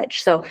defines an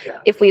edge. So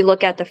if we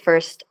look at the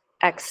first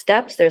X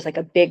steps, there's like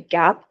a big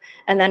gap,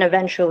 and then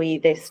eventually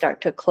they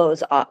start to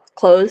close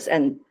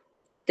and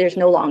there's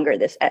no longer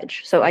this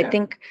edge. So I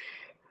think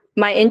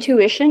my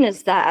intuition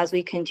is that as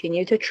we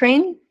continue to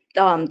train,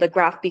 the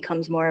graph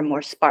becomes more and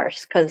more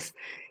sparse because,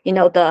 you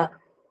know, the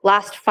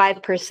last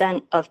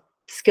 5% of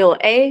skill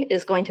A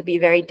is going to be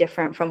very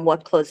different from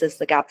what closes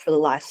the gap for the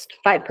last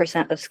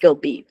 5% of skill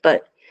B.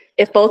 But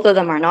if both of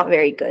them are not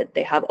very good,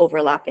 they have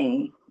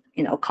overlapping,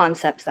 you know,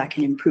 concepts that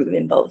can improve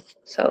in both.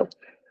 So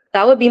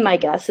that would be my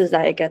guess, is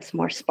that it gets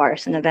more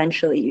sparse and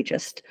eventually you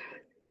just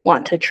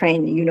want to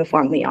train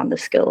uniformly on the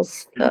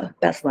skills to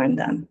best learn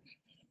them.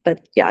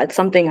 But yeah, it's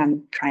something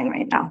I'm trying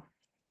right now.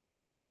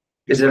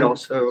 Is it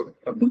also,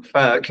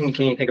 can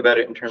you think about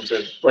it in terms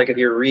of like if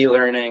you're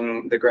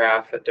relearning the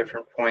graph at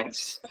different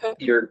points,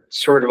 you're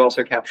sort of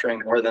also capturing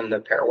more than the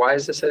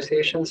pairwise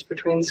associations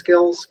between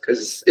skills?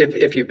 Because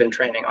if you've been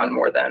training on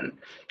more than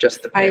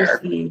just the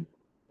pair,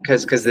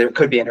 because there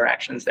could be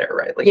interactions there,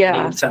 right? Like you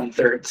need some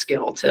third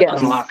skill to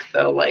unlock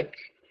the like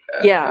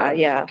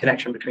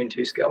connection between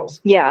two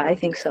skills. Yeah, I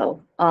think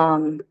so.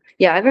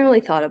 Yeah, I haven't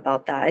really thought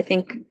about that. I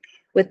think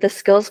with the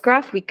skills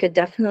graph, we could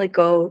definitely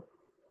go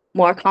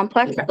more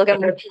complex. Look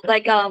at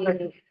like I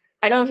don't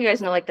know if you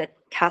guys know like the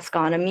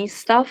taskonomy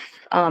stuff.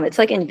 It's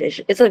like in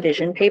vision, it's a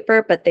vision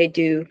paper, but they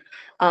do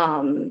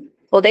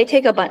well, they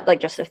take a bunch, like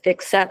just a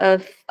fixed set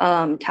of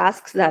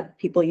tasks that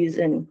people use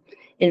in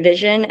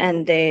vision,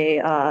 and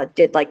they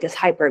did like this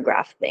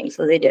hypergraph thing.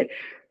 So they did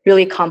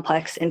really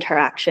complex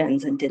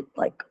interactions and did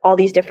like all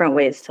these different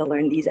ways to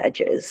learn these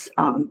edges.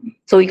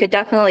 So we could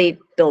definitely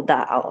build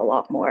that out a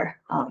lot more.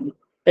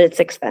 but it's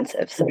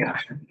expensive. So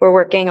we're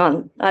working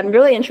on, I'm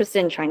really interested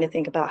in trying to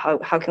think about how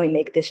can we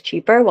make this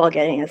cheaper while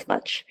getting as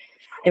much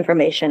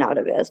information out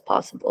of it as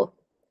possible.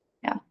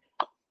 Yeah.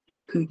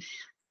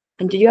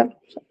 And did you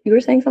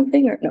were saying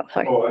something or no,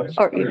 sorry. Oh, I was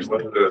wondering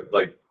whether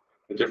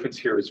the difference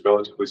here is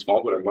relatively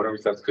small, but I'm wondering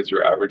if that's because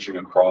you're averaging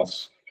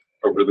across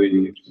a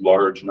really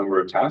large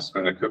number of tasks,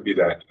 and it could be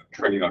that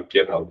training on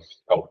GitHub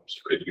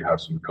helps if you have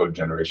some code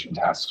generation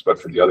tasks,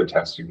 but for the other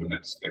tasks you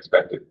wouldn't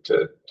expect it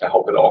to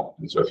help at all.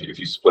 And so if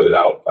you split it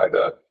out by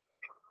the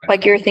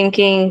like you're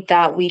thinking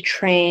that we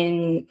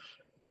train,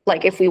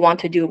 like if we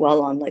want to do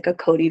well on like a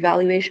code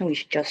evaluation, we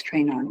should just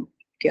train on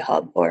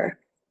GitHub or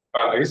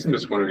I guess I'm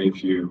just wondering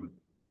if you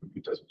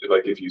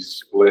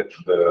split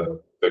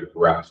the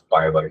graph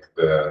by like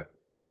the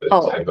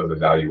type of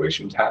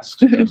evaluation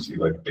tasks, you see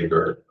like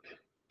bigger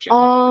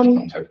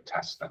type of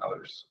tasks than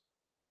others.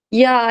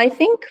 Yeah, I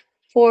think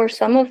for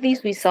some of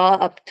these we saw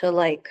up to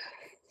like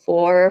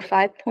 4 or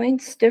 5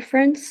 points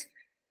difference.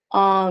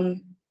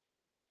 And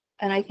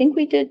I think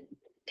we did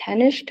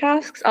 10-ish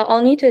tasks.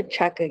 I'll need to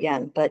check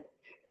again, but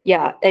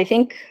yeah, I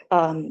think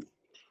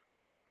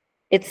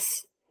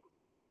it's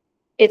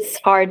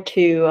hard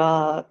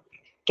to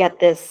get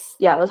this.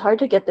 Yeah, it was hard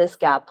to get this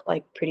gap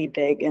like pretty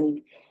big,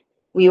 and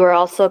we were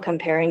also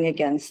comparing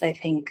against, I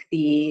think,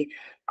 the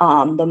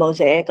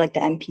Mosaic, like the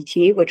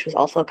MPT, which was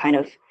also kind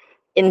of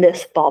in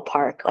this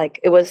ballpark. Like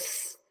it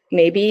was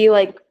maybe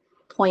like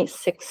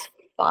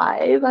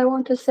 0.65, I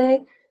want to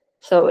say.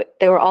 So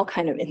they were all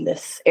kind of in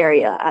this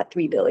area at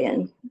 3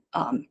 billion.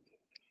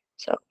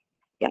 So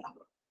yeah.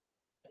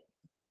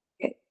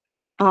 Okay.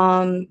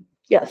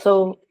 Yeah,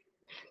 so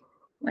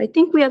I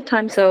think we have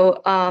time.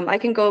 So I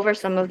can go over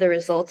some of the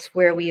results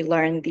where we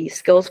learn the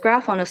skills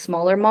graph on a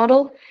smaller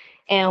model,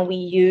 and we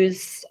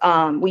use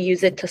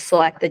it to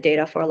select the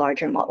data for a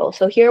larger model.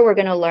 So here we're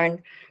going to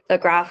learn the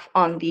graph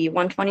on the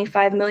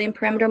 125 million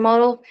parameter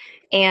model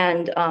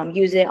and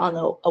use it on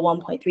a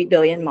 1.3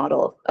 billion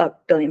model, a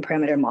billion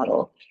parameter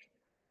model.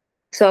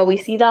 So we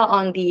see that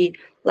on the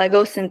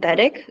Lego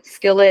synthetic,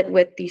 Skillet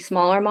with the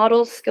smaller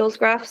models skills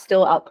graph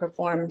still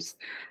outperforms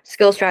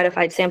skill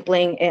stratified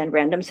sampling and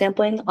random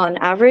sampling on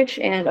average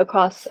and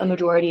across a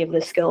majority of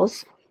the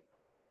skills.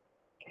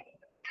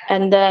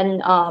 And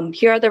then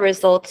here are the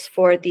results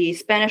for the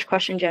Spanish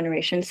question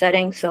generation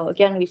setting. So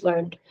again, we've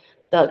learned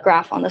the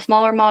graph on the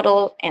smaller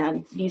model,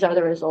 and these are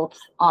the results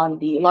on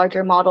the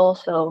larger model.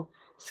 So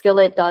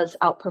Skillet does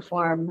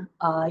outperform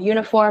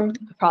uniform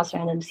across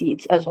random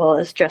seeds, as well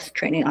as just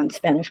training on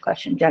Spanish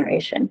question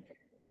generation.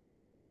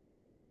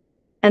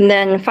 And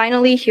then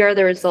finally, here are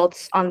the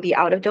results on the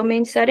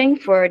out-of-domain setting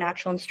for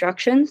natural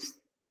instructions.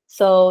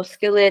 So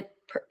Skillet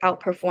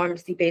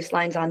outperforms the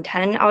baselines on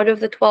 10 out of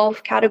the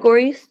 12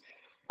 categories.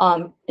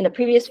 In the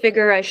previous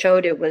figure I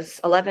showed, it was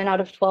 11 out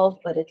of 12,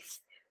 but it's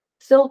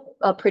still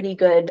a pretty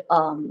good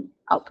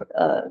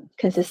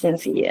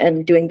consistency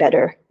and doing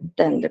better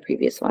than the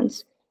previous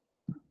ones.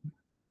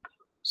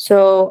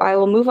 So I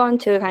will move on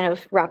to kind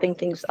of wrapping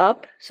things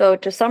up. So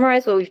to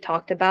summarize what we've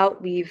talked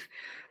about, we've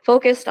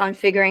focused on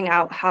figuring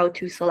out how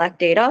to select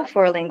data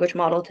for a language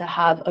model to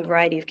have a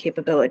variety of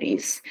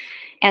capabilities.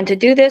 And to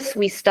do this,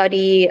 we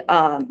study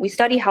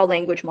how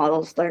language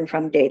models learn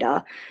from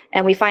data.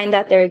 And we find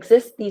that there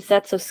exist these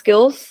sets of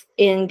skills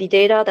in the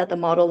data that the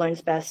model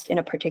learns best in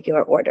a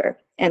particular order.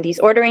 And these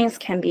orderings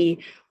can be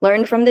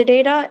learned from the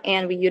data,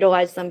 and we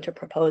utilize them to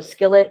propose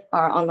Skillet,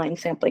 our online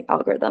sampling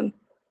algorithm.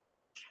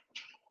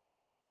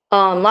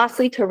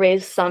 Lastly, to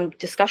raise some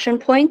discussion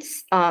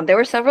points, there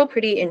were several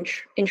pretty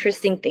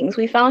interesting things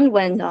we found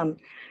when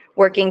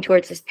working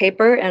towards this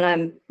paper, and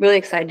I'm really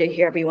excited to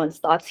hear everyone's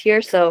thoughts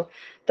here. So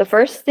the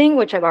first thing,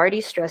 which I've already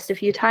stressed a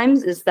few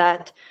times, is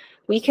that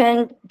we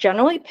can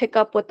generally pick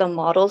up what the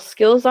model's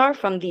skills are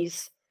from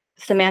these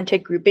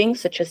semantic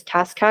groupings, such as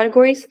task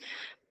categories,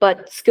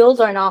 but skills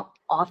are not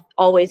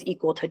always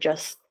equal to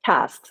just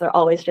tasks. They're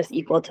always just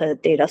equal to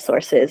data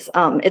sources.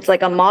 It's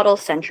like a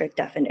model-centric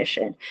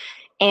definition.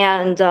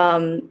 And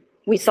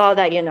we saw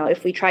that,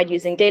 if we tried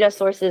using data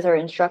sources or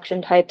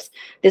instruction types,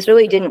 this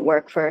really didn't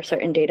work for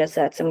certain data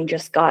sets. And we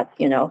just got,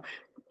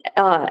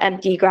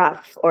 empty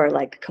graph or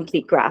like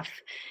complete graph.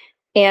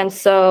 And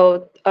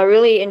so a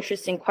really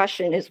interesting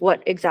question is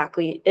what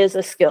exactly is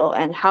a skill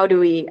and how do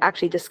we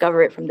actually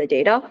discover it from the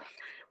data?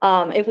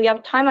 If we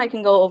have time, I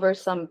can go over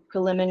some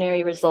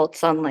preliminary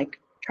results on like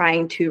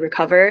trying to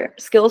recover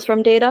skills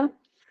from data.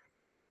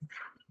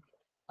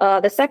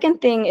 The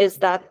second thing is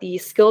that the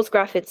skills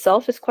graph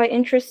itself is quite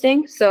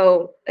interesting.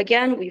 So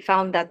again, we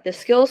found that the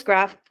skills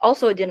graph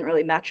also didn't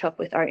really match up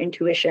with our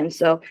intuition.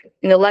 So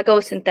in the Lego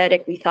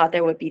synthetic, we thought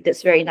there would be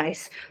this very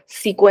nice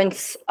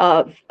sequence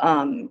of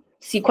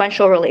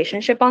sequential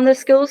relationship on the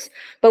skills,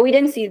 but we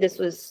didn't see this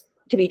was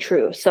to be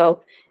true.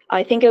 So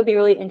I think it would be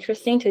really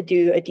interesting to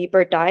do a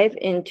deeper dive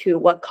into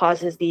what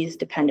causes these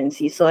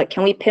dependencies. So like,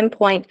 can we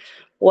pinpoint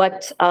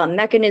what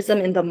mechanism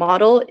in the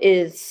model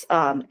is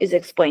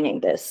explaining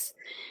this?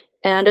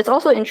 And it's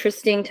also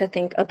interesting to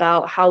think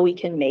about how we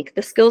can make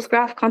the skills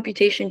graph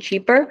computation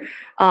cheaper.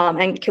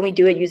 And can we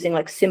do it using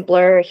like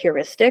simpler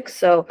heuristics?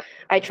 So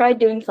I tried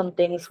doing some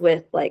things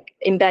with like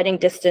embedding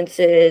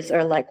distances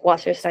or like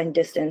Wasserstein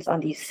distance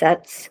on these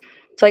sets.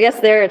 So I guess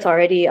there it's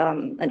already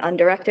an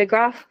undirected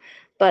graph,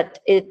 but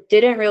it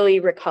didn't really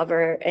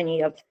recover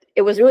any of,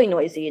 it was really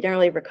noisy. It didn't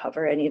really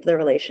recover any of the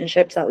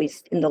relationships, at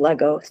least in the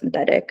Lego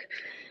synthetic.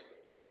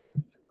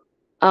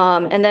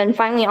 And then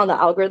finally, on the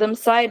algorithm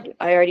side,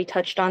 I already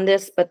touched on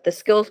this, but the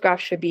skills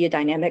graph should be a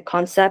dynamic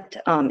concept.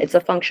 It's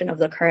a function of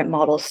the current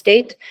model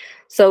state.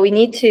 So we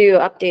need to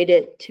update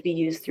it to be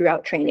used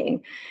throughout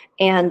training.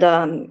 And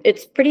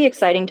it's pretty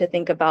exciting to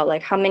think about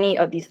like how many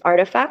of these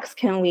artifacts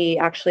can we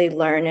actually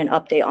learn and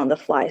update on the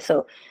fly.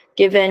 So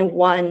given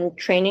one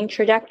training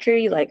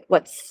trajectory, like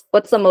what's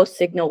the most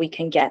signal we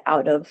can get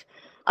out of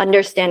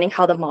understanding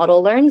how the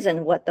model learns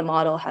and what the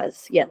model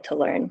has yet to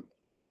learn.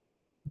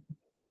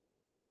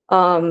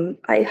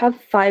 I have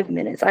 5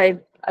 minutes. I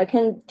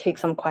can take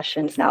some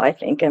questions now, I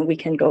think, and we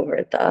can go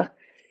over the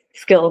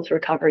skills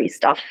recovery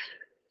stuff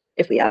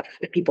if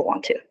people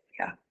want to.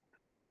 Yeah.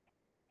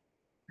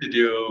 Did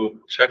you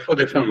check for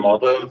different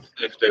models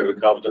if they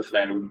recover the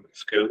same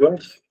skill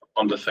graph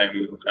on the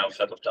same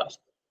set of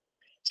tasks?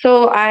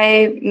 So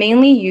I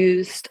mainly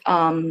used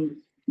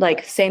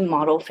like same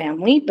model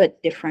family,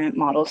 but different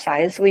model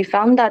size. We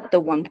found that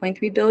the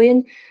 1.3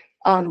 billion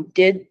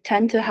did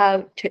tend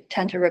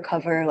to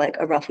recover like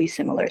a roughly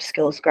similar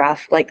skills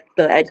graph. Like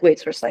the edge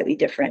weights were slightly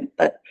different,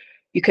 but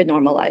you could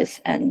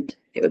normalize and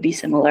it would be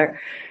similar.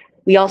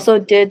 We also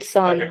did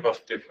some like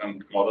across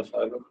different model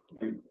sizes.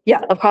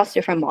 Yeah, across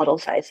different model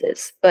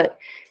sizes. But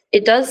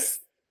it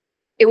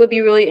would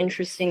be really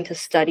interesting to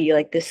study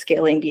like this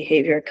scaling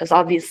behavior, because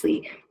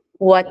obviously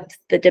what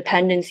the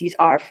dependencies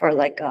are for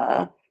like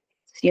a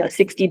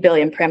 60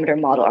 billion parameter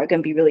model are going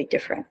to be really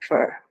different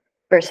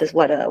versus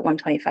what a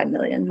 125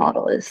 million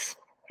model is.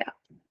 Yeah.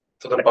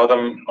 So the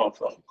bottom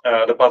also,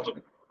 the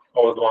bottom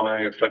always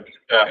wondering if like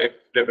if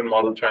different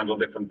models train on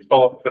different,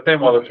 or the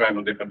same model train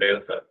on different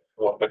data sets,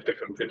 what like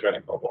different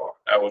pre-training cohort,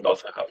 I would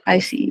also have. I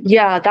see.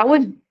 Yeah,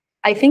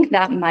 I think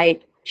that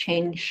might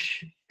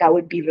change. That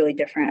would be really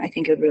different. I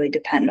think it would really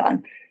depend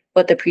on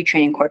what the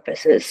pre-training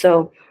corpus is.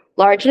 So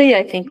largely,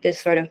 I think this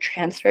sort of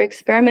transfer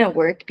experiment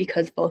worked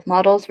because both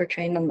models were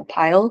trained on the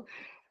pile,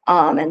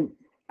 and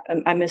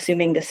I'm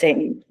assuming the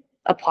same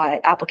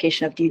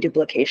application of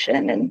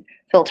deduplication and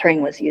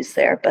filtering was used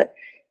there. But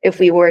if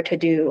we were to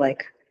do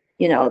like,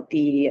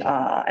 the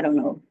I don't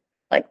know,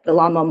 like the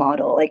llama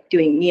model, like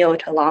doing Neo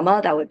to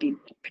llama, that would be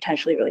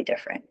potentially really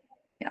different.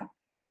 Yeah.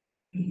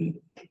 Mm-hmm.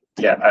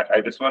 Yeah,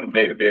 I just want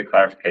maybe a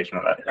clarification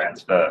on that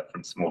transfer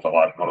from small to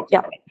large models. Yeah.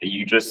 Are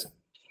you just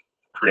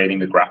creating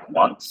the graph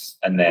once,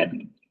 and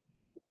then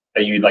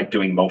are you like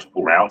doing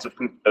multiple rounds of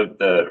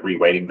the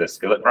reweighting the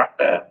skillet graph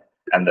there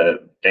and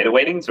the data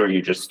weightings, or are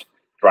you just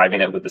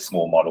driving it with the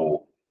small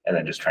model and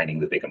then just training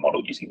the bigger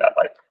model using that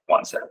like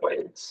one set of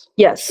weights?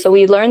 Yes, so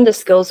we learn the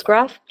skills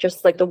graph,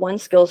 just like the one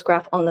skills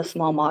graph on the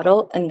small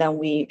model, and then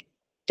we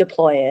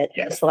deploy it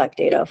to select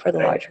data for the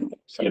large model.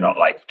 So you're not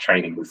like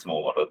training the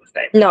small model at the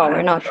same No, time.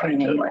 we're not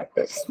training like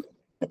this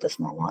with the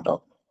small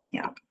model.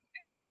 Yeah.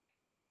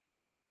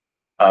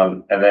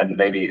 And then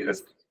maybe a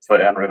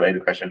slightly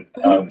unrelated question.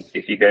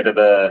 If you go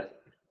to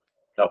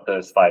not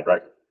the slide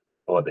right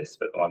before this,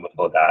 but the one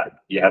before that,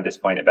 you had this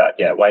point about,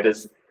 why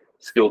does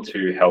skill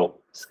 2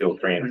 help skill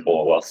 3 and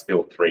 4, while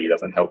skill 3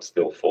 doesn't help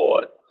skill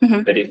 4?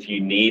 Mm-hmm. But if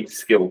you need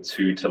skill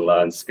 2 to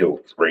learn skill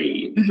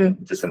 3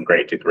 to some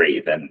great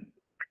degree, then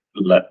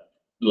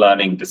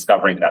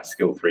discovering that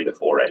skill 3 to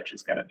 4 edge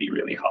is going to be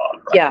really hard.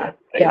 Right?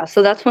 Yeah.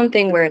 So that's one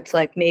thing where it's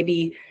like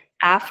maybe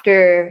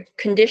after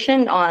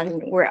conditioned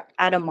on we're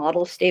at a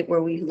model state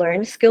where we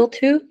learn skill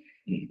 2,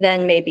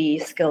 then maybe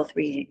skill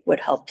 3 would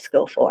help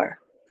skill 4.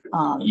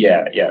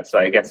 Yeah. So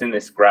I guess in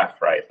this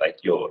graph, right, like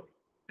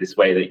this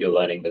way that you're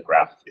learning the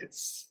graph,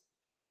 it's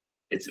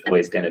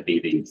always going to be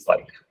these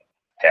like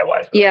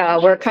pairwise. Yeah,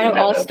 we're kind of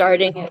all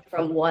starting it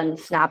from one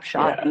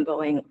snapshot and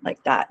going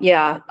like that.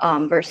 Yeah,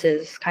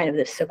 versus kind of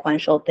this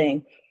sequential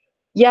thing.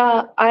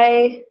 Yeah,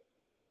 I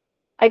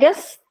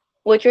guess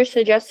what you're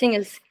suggesting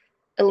is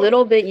a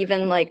little bit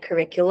even like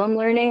curriculum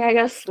learning, I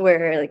guess,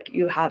 where like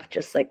you have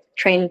just like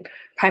train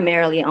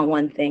primarily on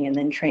one thing and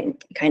then train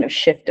kind of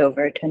shift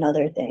over to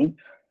another thing.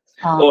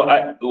 Or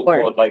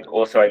like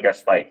also, I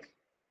guess like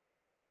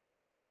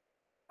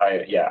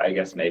I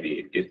guess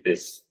maybe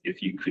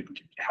if you could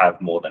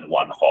have more than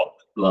one hop,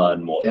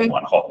 learn more than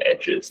one hop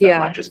edges, that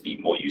might just be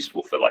more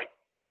useful for like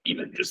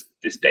even just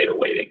this data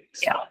weighting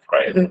stuff,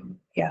 right?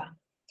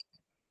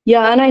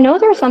 Yeah, and I know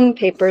there are some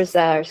papers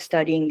that are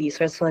studying these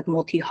sorts of like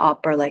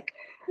multi-hop or like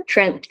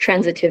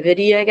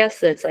transitivity, I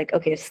guess. It's like,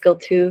 okay, if skill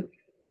 2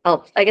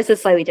 helps, I guess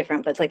it's slightly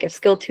different, but it's like if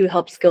skill 2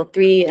 helps skill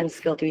 3 and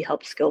skill 3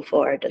 helps skill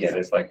 4,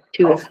 there's like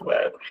 2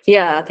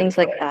 things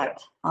like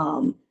that.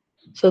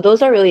 So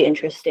those are really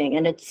interesting,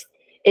 and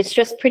it's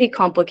just pretty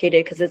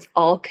complicated because it's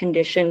all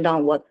conditioned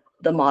on what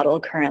the model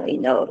currently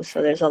knows.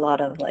 So there's a lot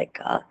of like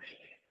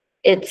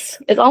it's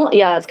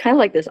kind of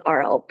like this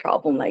RL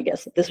problem, I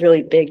guess. This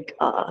really big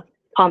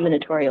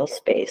combinatorial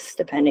space,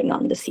 depending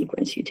on the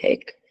sequence you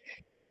take.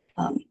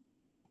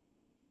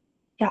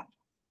 Yeah.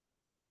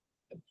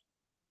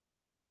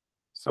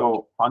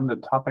 So on the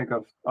topic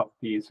of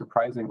the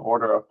surprising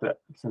order of the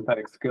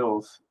synthetic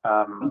skills,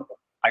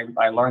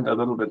 I learned a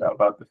little bit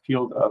about the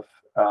field of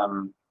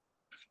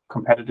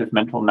competitive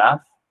mental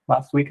math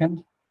last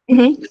weekend.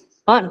 Mm-hmm.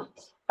 Fun.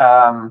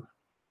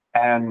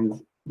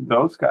 And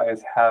those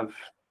guys have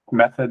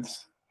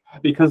methods,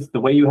 because the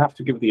way you have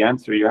to give the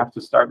answer, you have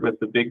to start with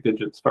the big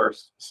digits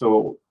first.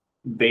 So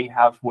they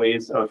have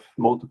ways of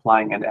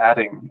multiplying and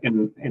adding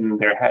in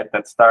their head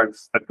that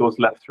goes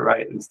left to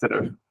right instead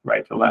of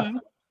right to left. Mm-hmm.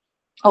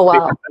 Oh,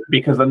 wow.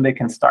 Because then they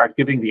can start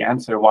giving the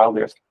answer while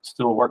they're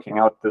still working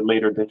out the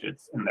later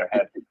digits in their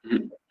head.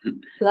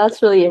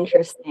 That's really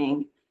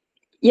interesting.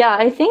 Yeah,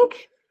 I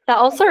think that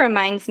also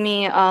reminds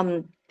me,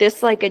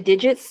 this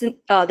addition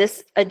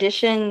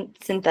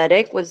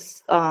synthetic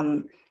was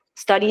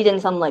studied in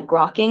some like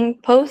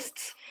grokking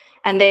posts,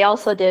 and they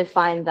also did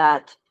find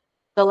that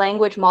the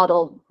language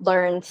model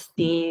learns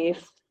the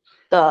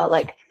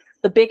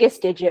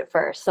biggest digit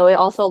first, so it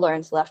also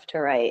learns left to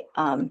right.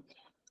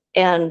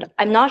 And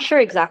I'm not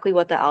sure exactly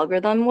what the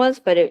algorithm was,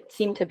 but it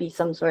seemed to be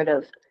some sort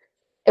of,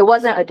 it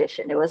wasn't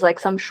addition, it was like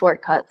some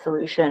shortcut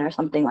solution or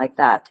something like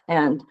that.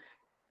 And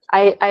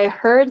I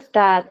heard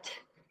that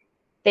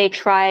they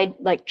tried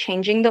like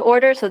changing the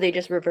order, so they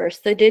just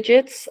reversed the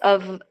digits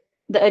of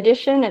the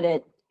addition, and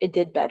it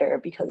did better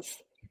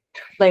because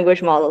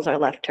language models are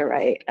left to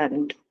right,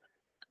 and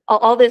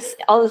all this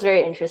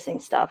very interesting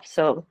stuff.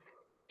 So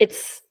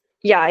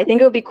I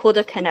think it would be cool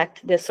to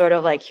connect this sort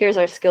of like, here's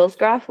our skills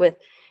graph with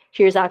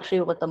here's actually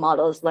what the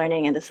model is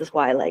learning, and this is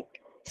why like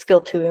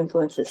skill 2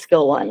 influences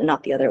skill 1 and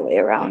not the other way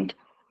around.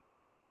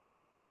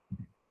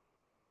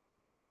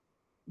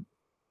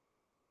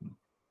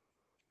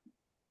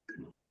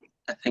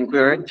 I think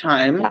we're at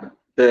time. Yeah.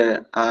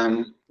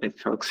 If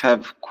folks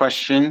have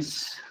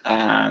questions,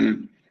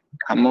 come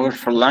over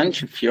for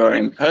lunch if you're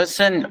in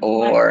person,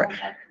 or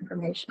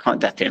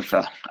contact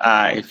info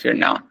if you're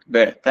not.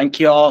 But thank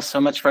you all so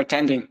much for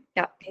attending.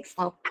 Yeah, thanks.